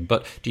taken.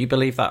 But do you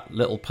believe that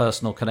little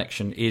personal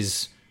connection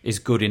is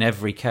good in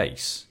every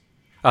case?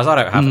 As I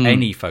don't have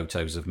any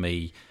photos of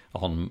me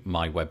on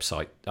my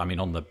website. I mean,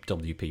 on the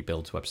WP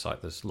Builds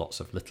website, there's lots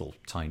of little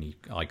tiny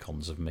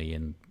icons of me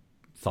in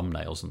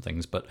thumbnails and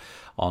things, but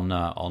on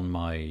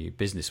my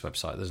business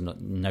website, there's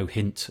no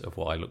hint of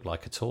what I look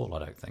like at all, I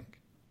don't think.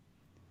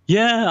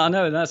 Yeah, I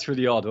know. That's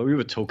really odd. Well, we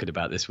were talking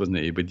about this, wasn't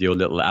it, with your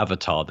little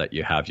avatar that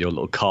you have, your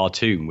little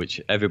cartoon,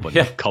 which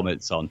everybody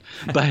comments on.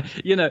 But,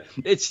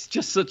 it's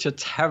just such a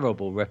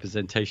terrible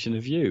representation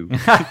of you.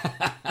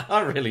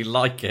 I really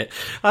like it.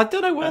 I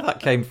don't know where that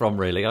came from,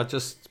 really. I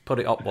just put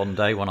it up one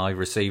day when I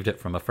received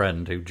it from a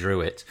friend who drew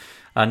it,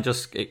 and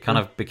just it kind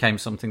of became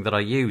something that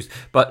I used.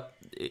 But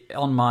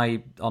on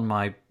my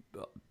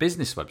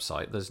business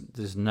website,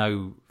 there's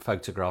no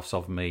photographs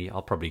of me.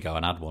 I'll probably go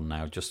and add one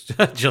now just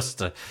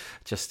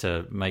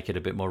to make it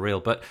a bit more real.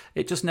 But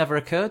it just never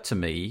occurred to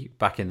me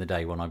back in the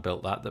day when I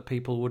built that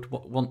people would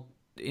want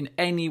in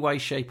any way,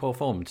 shape or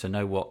form to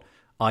know what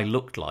I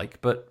looked like.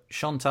 But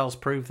Chantal's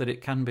proved that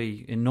it can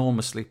be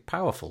enormously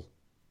powerful.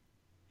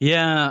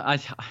 Yeah,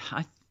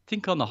 I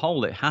think on the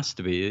whole it has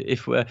to be.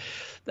 If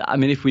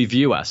we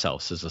view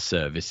ourselves as a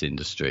service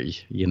industry,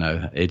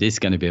 it is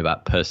going to be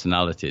about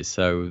personalities.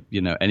 So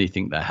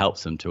anything that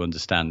helps them to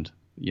understand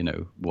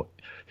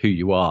who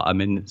you are. I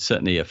mean,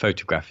 certainly a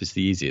photograph is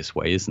the easiest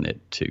way, isn't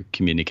it, to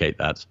communicate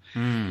that?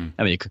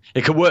 I mean,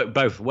 it could work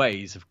both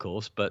ways, of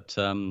course, but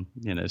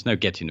there's no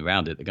getting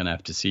around it. They're going to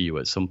have to see you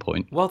at some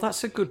point. Well,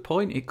 that's a good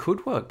point. It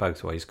could work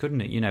both ways,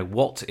 couldn't it?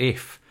 What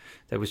if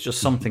there was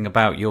just something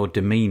about your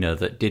demeanour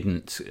that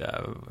didn't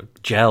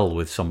gel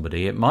with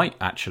somebody? It might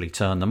actually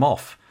turn them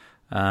off.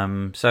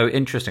 So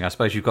interesting. I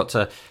suppose you've got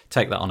to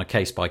take that on a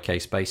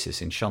case-by-case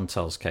basis. In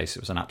Chantal's case, it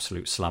was an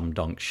absolute slam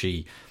dunk.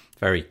 She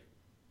very,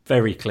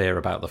 very clear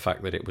about the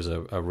fact that it was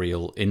a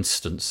real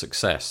instant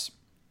success.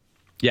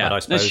 Yeah, but I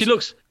suppose, she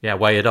looks... Yeah,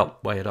 weigh it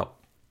up.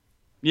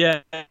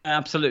 Yeah,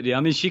 absolutely. I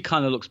mean, she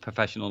kind of looks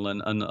professional,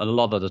 and a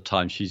lot of the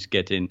time she's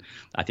getting,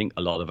 I think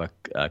a lot of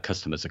her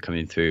customers are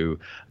coming through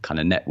kind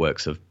of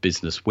networks of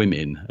business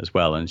women as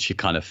well. And she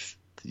kind of,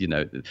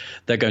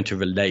 they're going to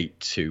relate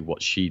to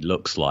what she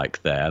looks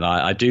like there. And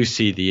I do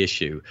see the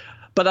issue.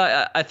 But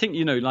I think,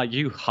 like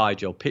you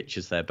hide your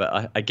pictures there.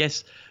 But I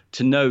guess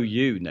to know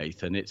you,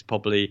 Nathan, it's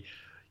probably...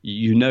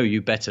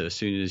 you better as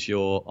soon as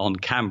you're on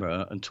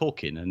camera and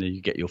talking, and then you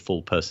get your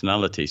full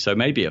personality. So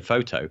maybe a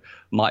photo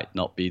might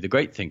not be the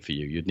great thing for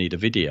you. You'd need a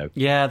video.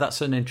 Yeah,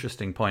 that's an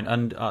interesting point.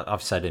 And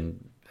I've said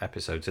in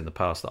episodes in the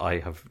past that I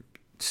have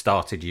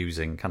started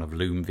using kind of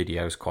Loom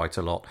videos quite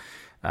a lot.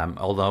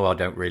 Although I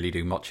don't really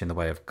do much in the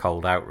way of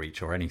cold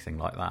outreach or anything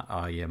like that,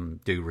 I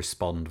do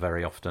respond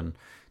very often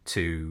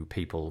to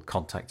people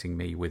contacting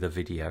me with a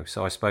video.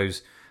 So I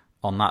suppose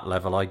on that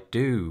level I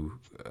do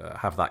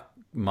have that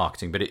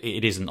marketing, but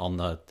it isn't on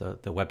the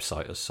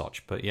website as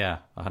such. But yeah,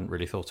 I hadn't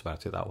really thought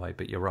about it that way,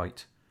 but you're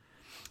right.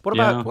 What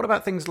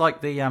about things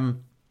like the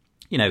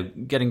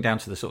getting down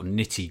to the sort of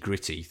nitty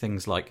gritty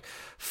things like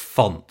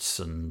fonts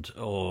and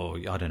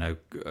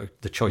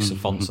the choice of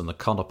fonts and the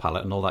color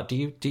palette and all that? Do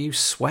you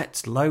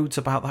sweat loads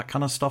about that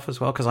kind of stuff as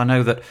well? Because I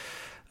know that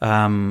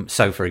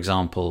so for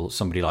example,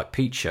 somebody like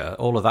Peacher,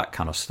 all of that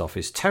kind of stuff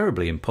is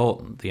terribly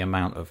important. The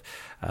amount of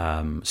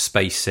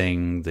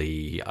spacing,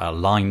 the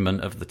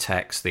alignment of the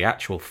text, the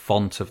actual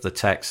font of the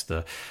text,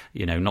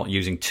 not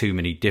using too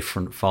many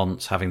different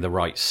fonts, having the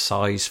right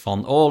size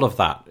font, all of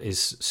that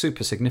is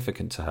super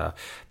significant to her.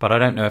 But I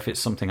don't know if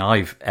it's something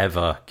I've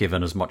ever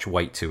given as much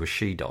weight to as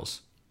she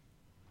does.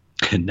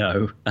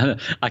 No,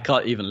 I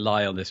can't even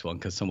lie on this one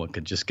because someone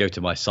could just go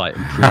to my site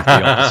and prove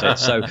the opposite.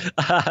 So,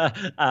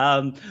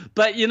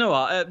 but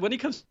when it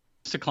comes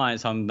to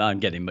clients, I'm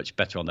getting much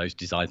better on those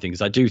design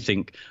things. I do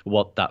think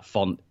what that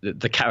font,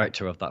 the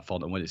character of that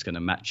font, and when it's going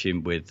to match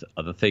in with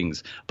other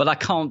things. But I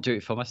can't do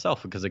it for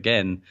myself because,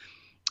 again,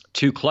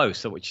 too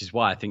close. Which is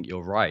why I think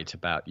you're right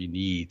about you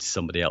need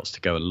somebody else to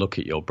go and look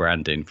at your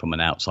branding from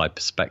an outside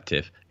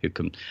perspective who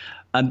can.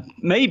 And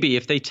maybe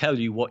if they tell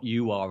you what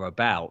you are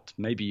about,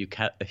 maybe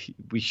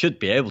we should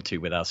be able to,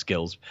 with our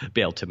skills,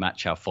 be able to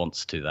match our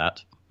fonts to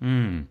that.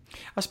 I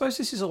suppose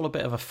this is all a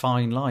bit of a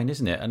fine line,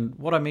 isn't it? And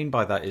what I mean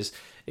by that is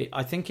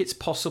I think it's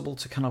possible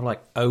to kind of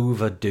like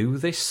overdo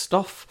this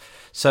stuff.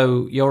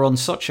 So you're on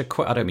such a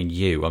quest. I don't mean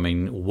you. I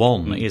mean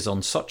one is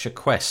on such a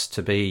quest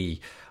to be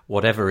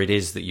whatever it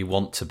is that you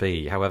want to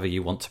be, however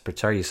you want to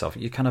portray yourself.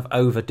 You kind of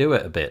overdo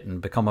it a bit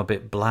and become a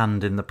bit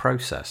bland in the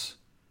process.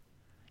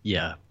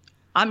 Yeah.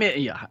 I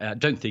mean, yeah, I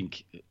don't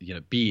think,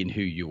 being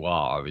who you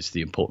are is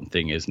the important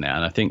thing, isn't it?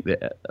 And I think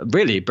that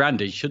really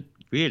branding should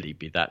really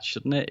be that,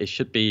 shouldn't it? It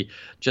should be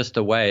just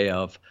a way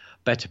of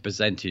better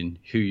presenting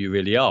who you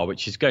really are,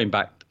 which is going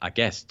back, I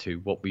guess, to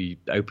what we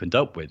opened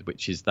up with,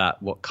 which is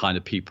that what kind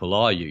of people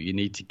are you? You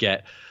need to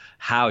get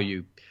how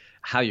you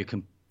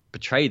can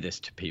portray this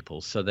to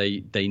people so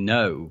they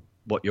know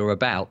what you're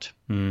about.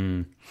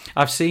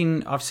 I've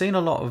seen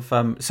a lot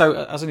of so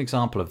as an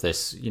example of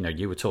this,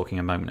 you were talking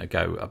a moment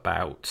ago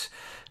about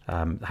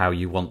how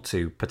you want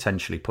to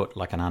potentially put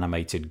like an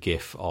animated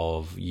GIF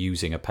of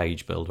using a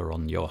page builder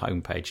on your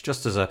homepage,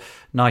 just as a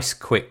nice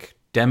quick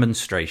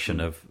demonstration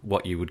of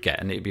what you would get,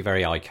 and it'd be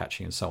very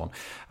eye-catching and so on.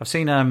 I've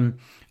seen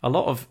a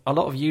lot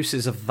of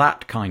uses of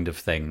that kind of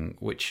thing,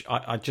 which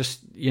I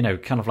just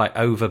kind of like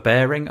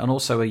overbearing, and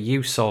also a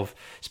use of,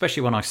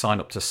 especially when I sign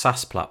up to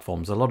SaaS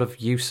platforms, a lot of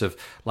use of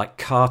like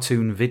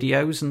cartoon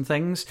videos and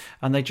things,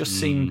 and they just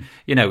seem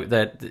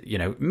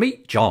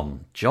meet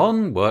John.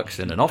 John works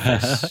in an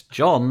office.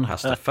 John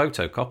has to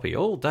photocopy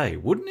all day.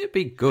 Wouldn't it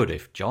be good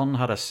if John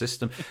had a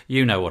system?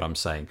 You know what I'm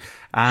saying.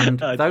 And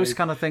those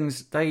kind of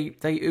things, they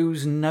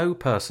ooze no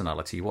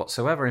personality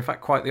whatsoever. In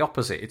fact, quite the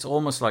opposite. It's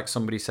almost like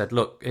somebody said,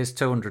 look, here's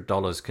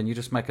 $200. Can you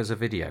just make us a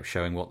video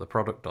showing what the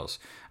product does?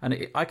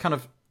 And I kind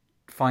of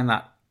find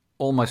that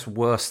almost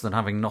worse than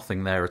having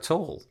nothing there at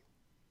all.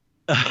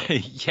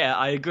 Yeah,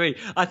 I agree.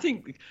 I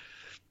think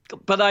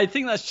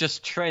that's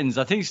just trends.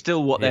 I think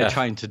still what they're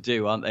trying to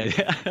do, aren't they?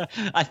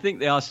 I think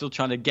they are still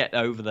trying to get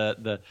over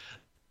the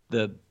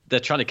they're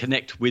trying to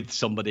connect with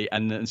somebody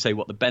and say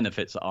what the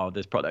benefits are of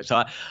this product.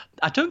 So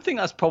I don't think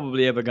that's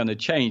probably ever going to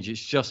change. It's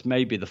just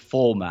maybe the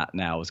format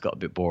now has got a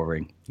bit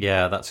boring.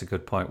 Yeah, that's a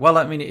good point. Well,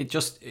 I mean,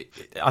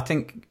 I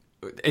think,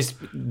 is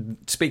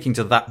speaking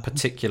to that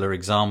particular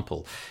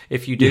example,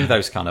 if you do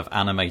those kind of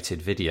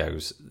animated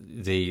videos,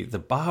 the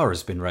bar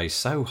has been raised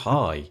so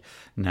high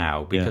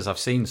now, because I've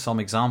seen some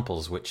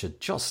examples which are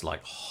just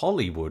like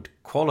Hollywood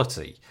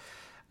quality.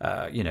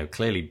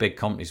 Clearly big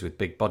companies with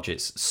big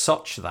budgets,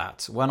 such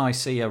that when I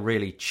see a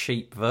really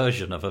cheap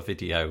version of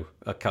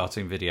a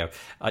cartoon video,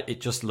 it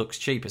just looks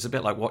cheap. It's a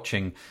bit like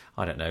watching,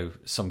 I don't know,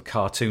 some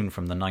cartoon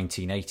from the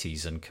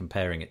 1980s and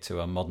comparing it to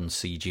a modern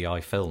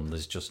CGI film.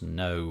 There's just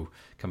no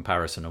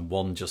comparison, and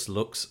one just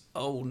looks,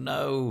 oh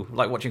no,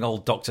 like watching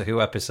old Doctor Who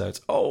episodes.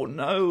 Oh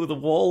no, the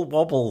wall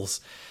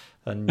wobbles,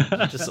 and you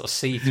just sort of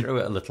see through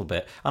it a little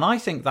bit. And I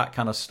think that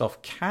kind of stuff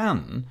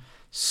can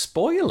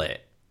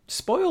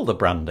spoil the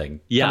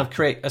branding, kind of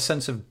create a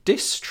sense of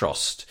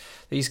distrust.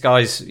 These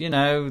guys,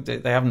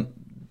 they haven't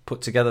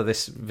put together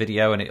this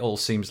video and it all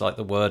seems like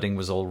the wording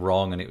was all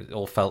wrong and it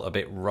all felt a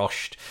bit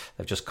rushed.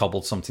 They've just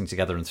cobbled something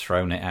together and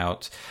thrown it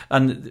out.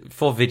 And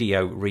for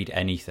video, read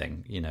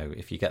anything.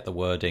 If you get the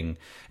wording,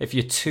 if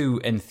you're too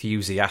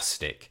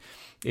enthusiastic,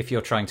 if you're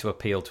trying to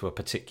appeal to a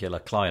particular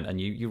client and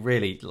you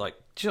really like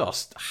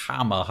just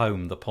hammer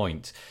home the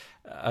point,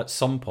 at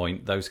some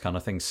point those kind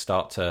of things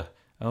start to,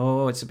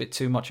 it's a bit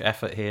too much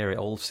effort here. It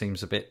all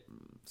seems a bit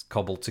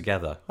cobbled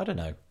together. I don't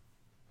know.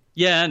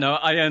 Yeah, no,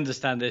 I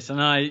understand this. And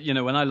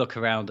when I look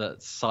around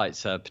at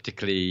sites,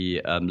 particularly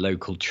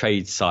local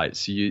trade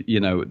sites,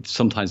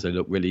 sometimes they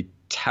look really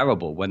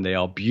terrible when they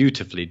are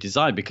beautifully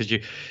designed, because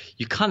you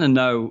kind of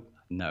know,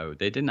 no,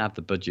 they didn't have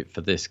the budget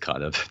for this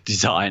kind of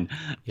design,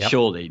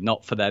 surely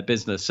not for their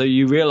business. So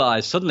you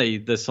realize suddenly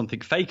there's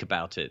something fake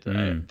about it.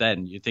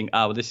 Then you think,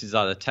 well, this is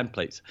either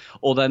templates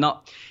or they're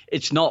not.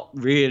 It's not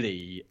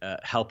really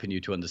helping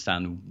you to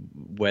understand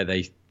where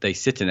they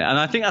sit in it. And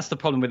I think that's the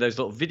problem with those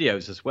little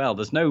videos as well.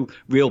 There's no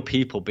real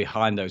people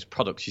behind those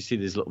products. You see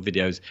these little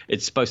videos.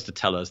 It's supposed to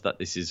tell us that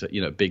this is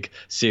a big,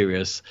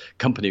 serious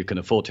company who can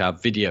afford to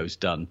have videos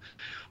done.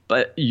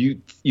 But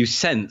you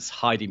sense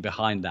hiding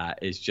behind that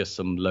is just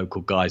some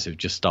local guys who've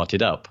just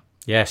started up.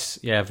 Yes,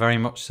 yeah, very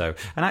much so.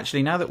 And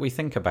actually, now that we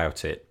think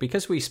about it,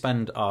 because we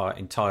spend our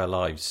entire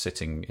lives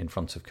sitting in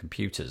front of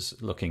computers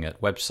looking at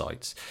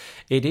websites,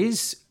 it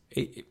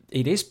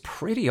is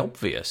pretty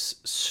obvious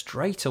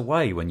straight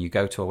away when you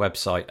go to a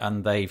website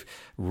and they've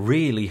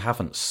really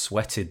haven't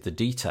sweated the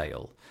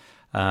detail.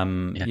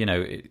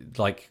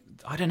 Like,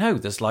 I don't know,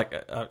 there's like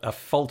a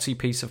faulty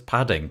piece of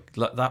padding.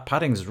 That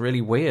padding's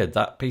really weird.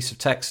 That piece of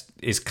text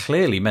is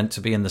clearly meant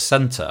to be in the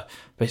center,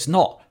 but it's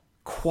not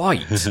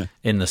quite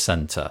in the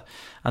center.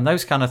 And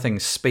those kind of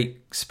things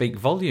speak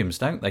volumes,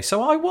 don't they?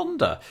 So I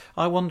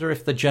wonder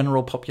if the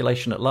general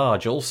population at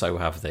large also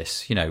have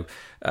this.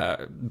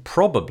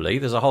 Probably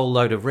there's a whole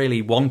load of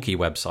really wonky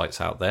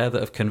websites out there that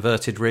have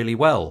converted really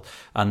well.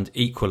 And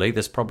equally,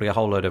 there's probably a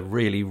whole load of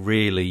really,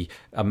 really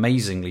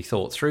amazingly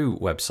thought through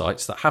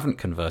websites that haven't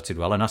converted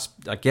well. And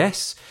I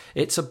guess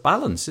it's a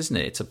balance, isn't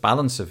it? It's a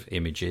balance of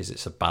images.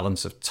 It's a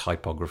balance of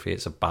typography.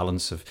 It's a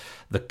balance of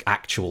the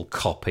actual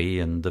copy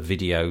and the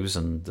videos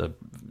and the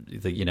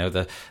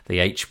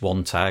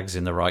H1 tags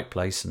in the right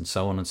place and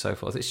so on and so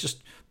forth. It's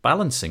just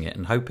balancing it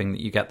and hoping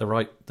that you get the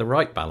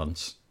right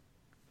balance.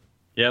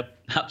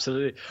 Yep,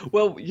 absolutely.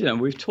 Well,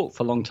 we've talked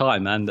for a long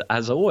time, and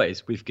as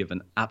always, we've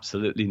given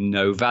absolutely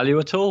no value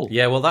at all.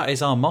 Yeah, well, that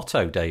is our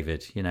motto,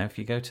 David. If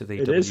you go to the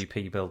It is.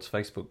 WP Builds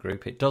Facebook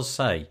group, it does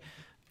say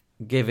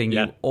giving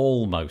Yeah. you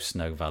almost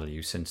no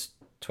value since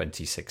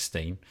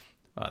 2016.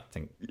 I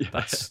think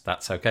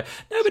that's okay.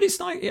 No, but it's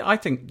like, I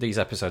think these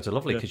episodes are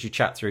lovely because you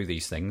chat through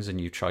these things and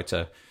you try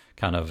to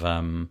kind of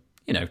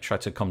try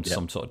to come to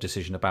some sort of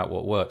decision about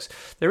what works.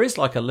 There is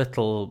like there was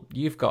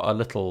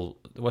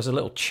a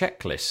little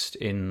checklist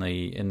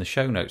in the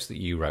show notes that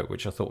you wrote,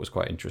 which I thought was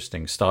quite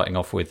interesting, starting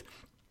off with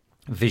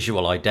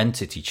visual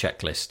identity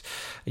checklist.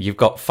 You've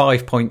got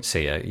 5 points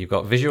here. You've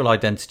got visual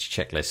identity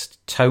checklist,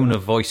 tone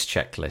of voice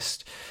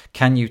checklist,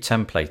 can you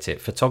template it,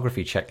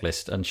 photography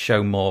checklist, and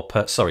show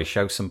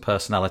some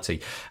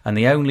personality. And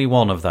the only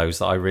one of those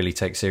that I really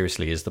take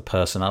seriously is the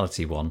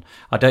personality one.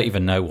 I don't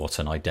even know what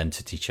an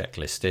identity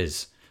checklist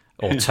is,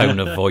 or tone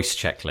of voice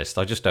checklist.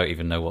 I just don't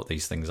even know what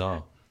these things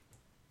are.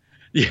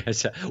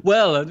 Yes.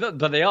 Well,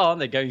 but they are, aren't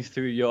they, going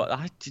through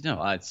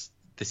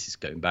this is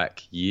going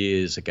back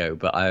years ago,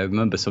 but I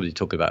remember somebody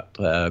talking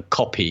about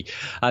copy,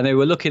 and they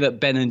were looking at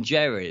Ben and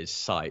Jerry's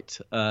site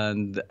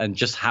and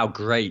just how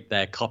great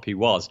their copy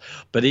was.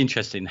 But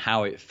interesting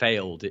how it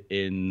failed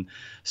in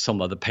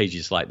some other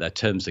pages, like their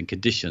terms and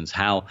conditions,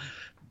 how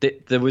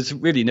there was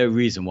really no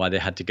reason why they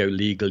had to go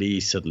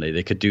legally. Suddenly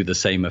they could do the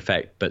same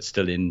effect, but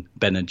still in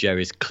Ben and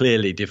Jerry's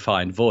clearly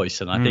defined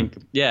voice. And I think,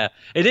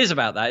 it is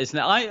about that, isn't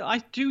it?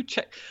 I do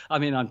check. I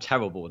mean, I'm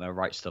terrible when I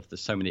write stuff. There's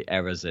so many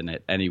errors in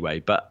it anyway,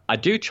 but I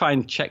do try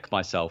and check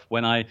myself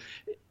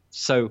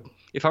so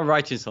if I'm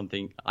writing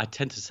something, I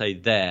tend to say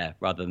there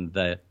rather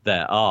than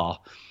there are,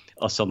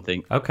 or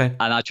something. Okay.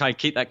 And I try and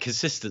keep that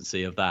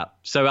consistency of that.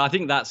 So I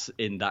think that's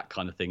in that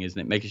kind of thing, isn't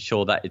it? Making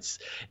sure that it's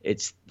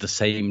the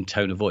same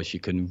tone of voice. You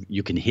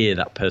can hear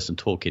that person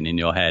talking in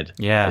your head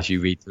as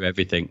you read through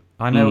everything.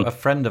 I know a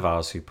friend of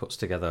ours who puts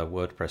together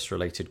WordPress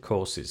related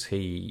courses.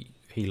 He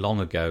long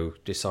ago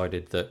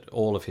decided that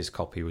all of his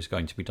copy was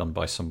going to be done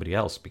by somebody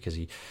else because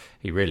he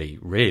really,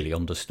 really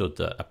understood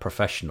that a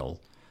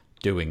professional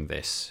doing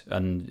this,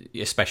 and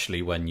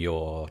especially when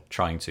you're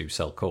trying to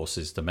sell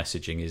courses, the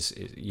messaging is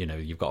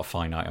you've got a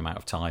finite amount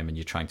of time and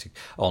you're trying to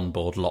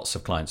onboard lots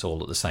of clients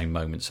all at the same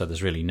moment, so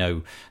there's really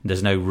no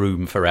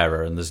room for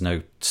error and there's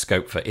no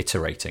scope for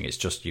iterating. It's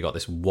just you got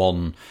this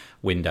one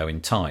window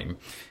in time.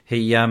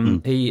 He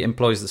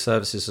employs the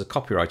services as a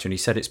copywriter, and he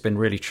said it's been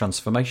really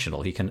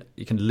transformational. He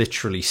can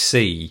literally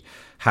see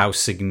how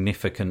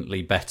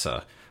significantly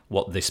better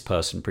what this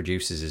person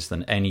produces is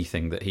than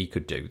anything that he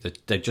could do.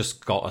 They've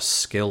just got a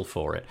skill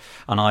for it.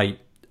 And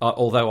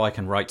although I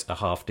can write a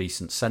half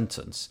decent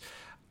sentence,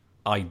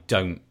 I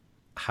don't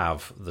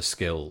have the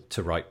skill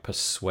to write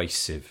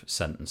persuasive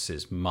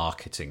sentences,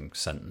 marketing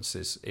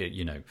sentences,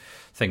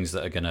 things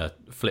that are going to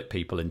flip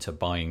people into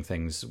buying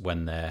things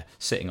when they're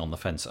sitting on the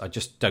fence. I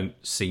just don't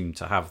seem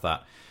to have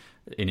that,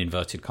 in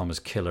inverted commas,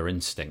 killer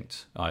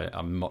instinct.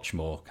 I'm much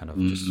more kind of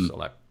just sort of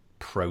like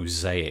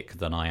prosaic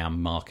than I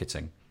am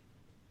marketing.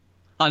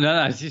 I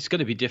know it's going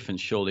to be different,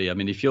 surely. I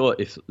mean, if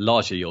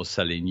largely you're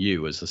selling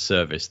you as a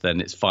service,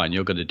 then it's fine.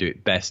 You're going to do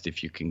it best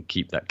if you can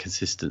keep that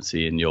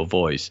consistency in your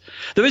voice.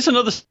 There is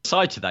another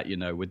side to that,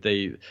 with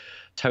the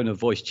tone of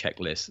voice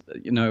checklist.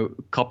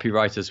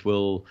 Copywriters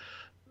will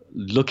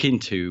look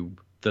into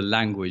the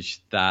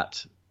language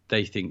that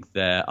they think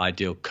their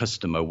ideal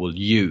customer will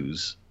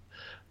use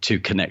to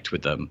connect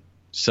with them.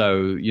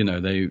 So,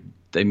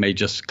 they may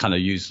just kind of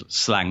use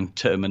slang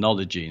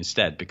terminology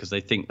instead because they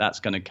think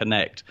that's going to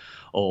connect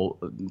or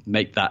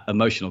make that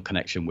emotional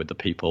connection with the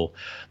people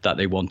that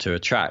they want to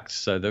attract.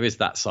 So there is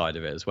that side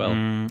of it as well.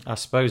 I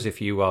suppose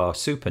if you are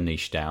super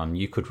niche down,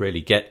 you could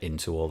really get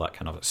into all that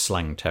kind of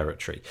slang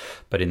territory.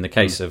 But in the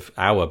case of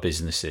our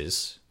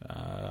businesses,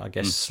 I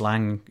guess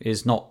slang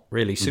is not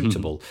really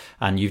suitable,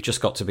 and you've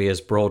just got to be as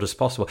broad as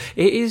possible.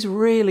 It is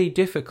really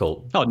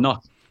difficult. Oh,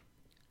 no.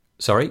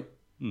 Sorry?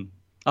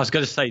 I was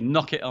going to say,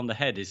 knock it on the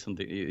head is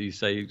something you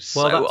say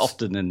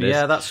often in this.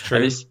 Yeah, that's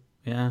true.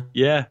 Yeah.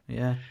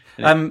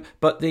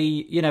 But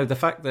the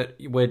fact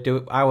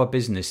that our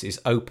business is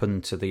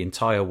open to the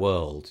entire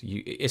world,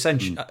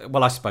 essentially.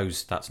 Well, I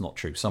suppose that's not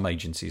true. Some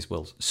agencies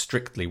will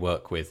strictly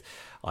work with,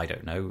 I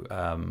don't know,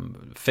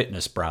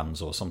 fitness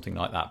brands or something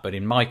like that. But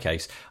in my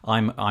case,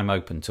 I'm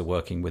open to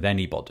working with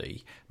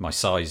anybody. My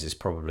size is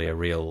probably a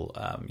real,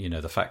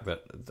 the fact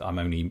that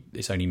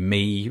it's only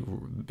me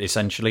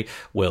essentially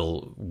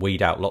will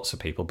weed out lots of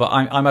people. But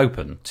I'm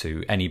open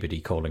to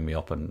anybody calling me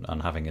up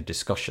and having a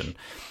discussion.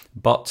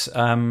 But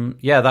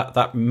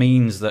that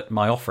means that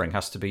my offering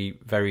has to be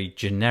very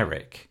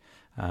generic,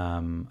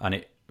 and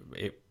it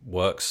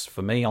works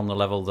for me on the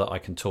level that I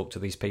can talk to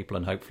these people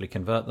and hopefully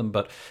convert them.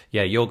 But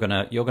yeah, you're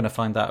gonna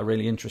find that a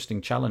really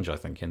interesting challenge, I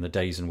think, in the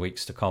days and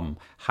weeks to come.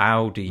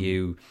 How do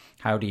you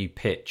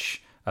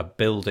pitch a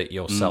build it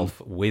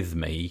yourself with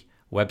me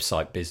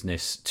website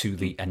business to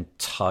the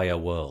entire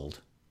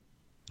world?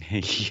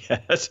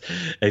 Yes,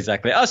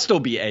 exactly. I'll still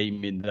be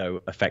aiming,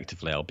 though,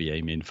 effectively. I'll be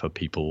aiming for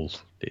people,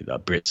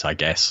 Brits, I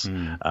guess,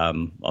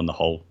 on the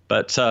whole.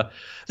 But so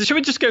should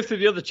we just go through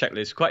the other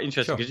checklist? Quite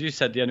interesting, because you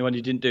said the only one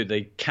you didn't do,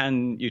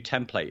 you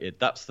template it.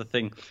 That's the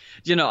thing.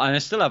 And I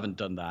still haven't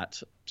done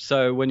that.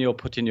 So when you're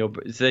putting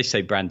they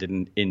say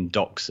branding in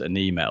docs and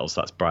emails,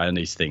 that's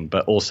Bryony's thing.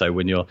 But also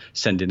when you're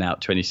sending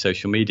out to any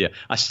social media,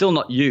 I still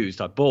not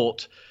used. I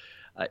bought...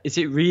 is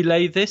it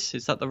Relay This?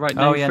 Is that the right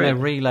name? Oh yeah, for no, it?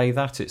 Relay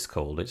That it's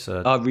called. It's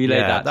Relay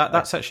That.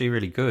 That's actually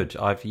really good.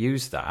 I've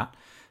used that,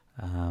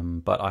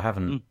 but I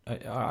haven't.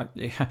 I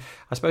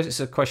suppose it's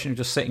a question of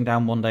just sitting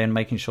down one day and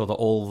making sure that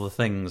all the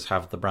things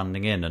have the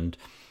branding in, and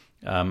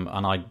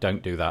I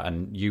don't do that.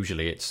 And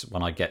usually it's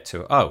when I get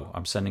to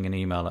I'm sending an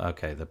email.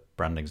 Okay, the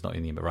branding's not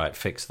in the email. Right,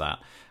 fix that.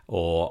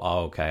 Or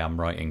okay,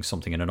 I'm writing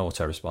something in an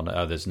autoresponder.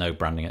 Oh, there's no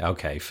branding.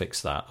 Okay,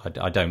 fix that.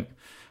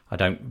 I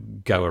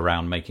don't go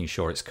around making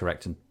sure it's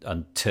correct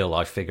until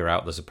I figure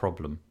out there's a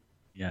problem.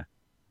 Yeah.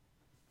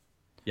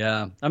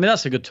 Yeah. I mean,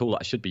 that's a good tool that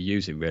I should be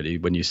using, really,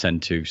 when you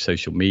send to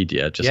social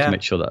media, just to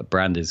make sure that a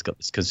brand has got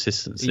this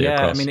consistency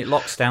across. I mean, it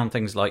locks down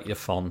things like your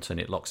font, and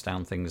it locks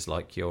down things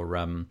like your,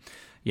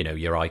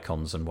 your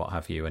icons and what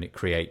have you, and it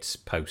creates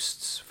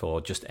posts for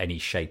just any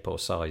shape or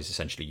size.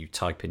 Essentially, you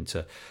type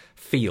into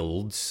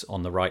fields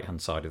on the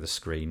right-hand side of the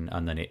screen,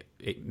 and then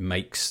it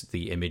makes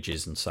the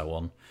images and so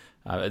on.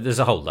 There's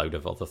a whole load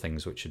of other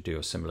things which would do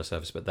a similar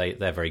service, but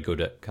they're very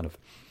good at kind of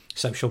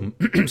social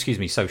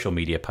social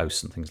media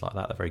posts and things like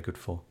that. They're very good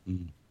for.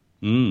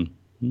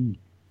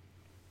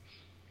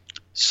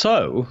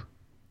 So,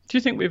 do you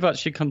think we've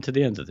actually come to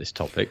the end of this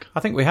topic? I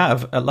think we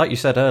have. Like you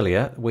said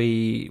earlier,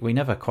 we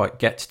never quite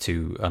get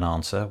to an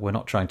answer. We're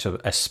not trying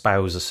to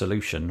espouse a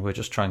solution. We're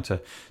just trying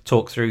to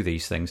talk through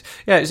these things.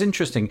 Yeah, it's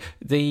interesting.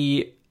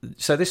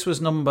 So this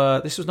was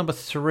number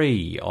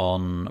 3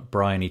 on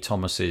Bryony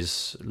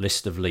Thomas's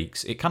list of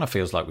leaks. It kind of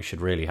feels like we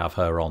should really have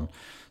her on,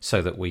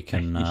 so that we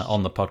can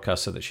on the podcast,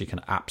 so that she can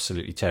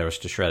absolutely tear us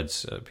to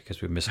shreds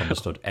because we've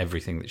misunderstood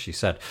everything that she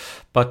said.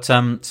 But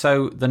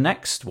so the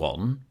next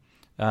one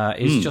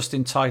is just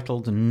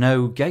entitled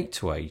 "No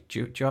Gateway."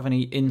 Do you have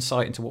any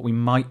insight into what we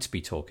might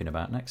be talking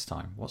about next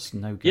time? What's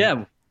no gateway?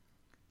 Yeah,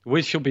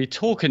 we shall be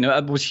talking.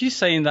 Was she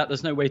saying that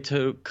there's no way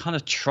to kind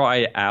of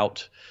try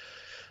out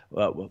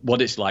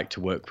what it's like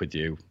to work with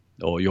you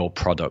or your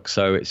product?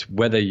 So it's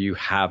whether you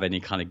have any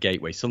kind of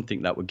gateway,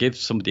 something that would give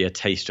somebody a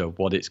taster of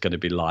what it's going to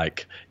be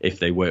like if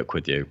they work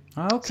with you.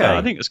 Okay. So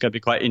I think it's going to be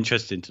quite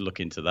interesting to look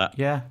into that.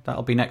 Yeah,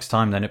 that'll be next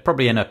time then.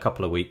 Probably in a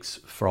couple of weeks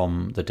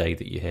from the day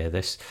that you hear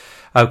this.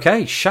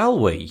 Okay, shall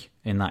we,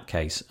 in that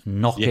case,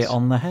 knock it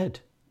on the head?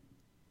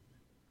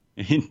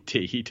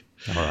 Indeed.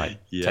 All right.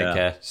 Yeah. Take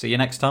care. See you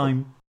next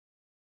time.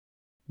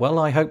 Well,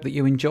 I hope that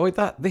you enjoyed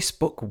that. This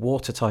book,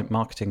 Watertight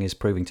Marketing, is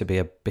proving to be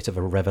a bit of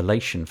a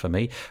revelation for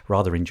me.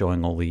 Rather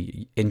enjoying all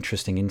the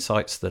interesting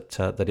insights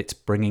that it's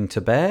bringing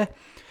to bear.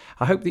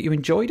 I hope that you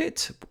enjoyed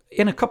it.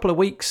 In a couple of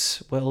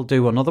weeks, we'll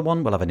do another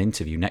one. We'll have an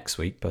interview next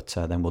week, but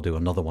then we'll do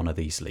another one of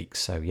these leaks.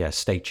 So, yeah,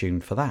 stay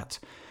tuned for that.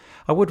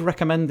 I would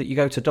recommend that you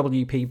go to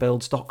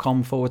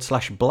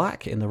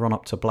wpbuilds.com/black in the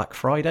run-up to Black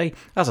Friday.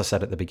 As I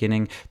said at the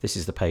beginning, this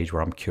is the page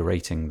where I'm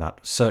curating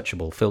that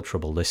searchable,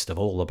 filterable list of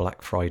all the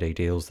Black Friday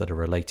deals that are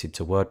related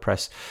to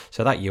WordPress.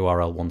 So that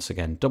URL, once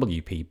again,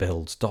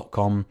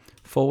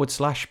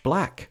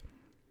 wpbuilds.com/black.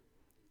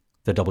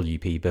 The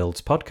WP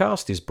Builds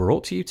podcast is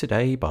brought to you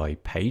today by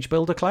Page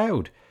Builder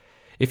Cloud.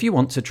 If you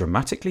want to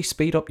dramatically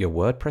speed up your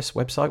WordPress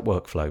website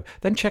workflow,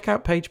 then check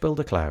out Page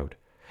Builder Cloud.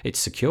 It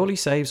securely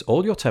saves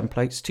all your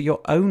templates to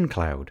your own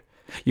cloud.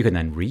 You can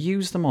then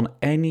reuse them on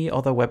any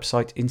other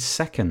website in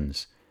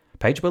seconds.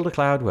 Page Builder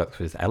Cloud works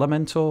with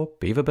Elementor,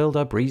 Beaver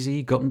Builder,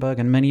 Breezy, Gutenberg,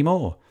 and many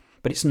more.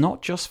 But it's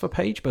not just for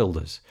page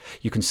builders.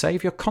 You can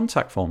save your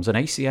contact forms and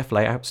ACF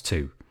layouts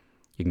too.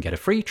 You can get a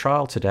free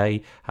trial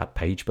today at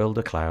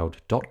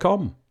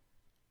pagebuildercloud.com.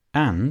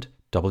 And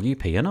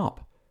WP and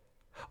Up.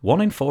 1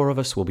 in 4 of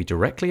us will be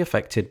directly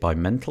affected by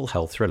mental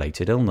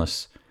health-related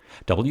illness.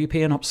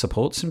 WP and Up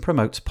supports and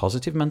promotes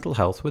positive mental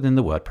health within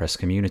the WordPress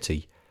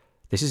community.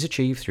 This is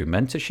achieved through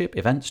mentorship,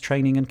 events,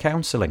 training, and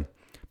counselling.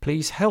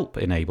 Please help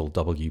enable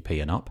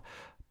WP and Up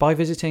by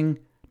visiting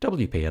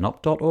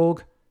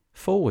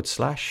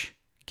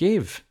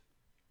wpandup.org/give.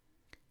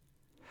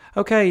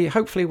 Okay,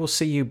 hopefully we'll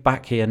see you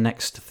back here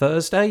next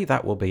Thursday.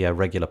 That will be a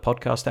regular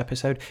podcast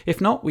episode.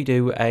 If not, we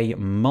do a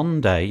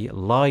Monday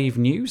live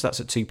news. That's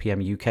at 2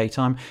 p.m. UK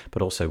time.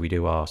 But also we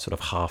do our sort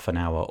of half an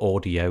hour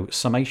audio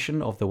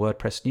summation of the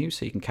WordPress news,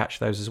 so you can catch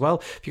those as well.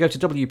 If you go to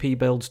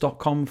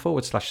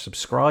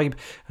wpbuilds.com/subscribe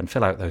and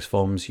fill out those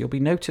forms, you'll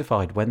be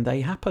notified when they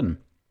happen.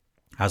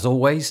 As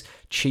always,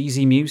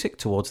 cheesy music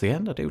towards the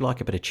end. I do like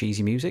a bit of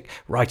cheesy music.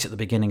 Right at the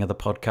beginning of the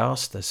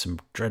podcast, there's some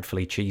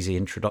dreadfully cheesy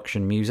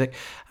introduction music.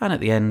 And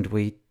at the end,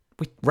 we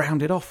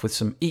round it off with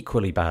some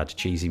equally bad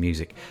cheesy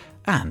music.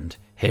 And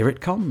here it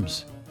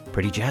comes.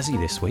 Pretty jazzy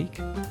this week.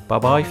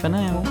 Bye-bye for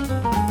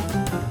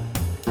now.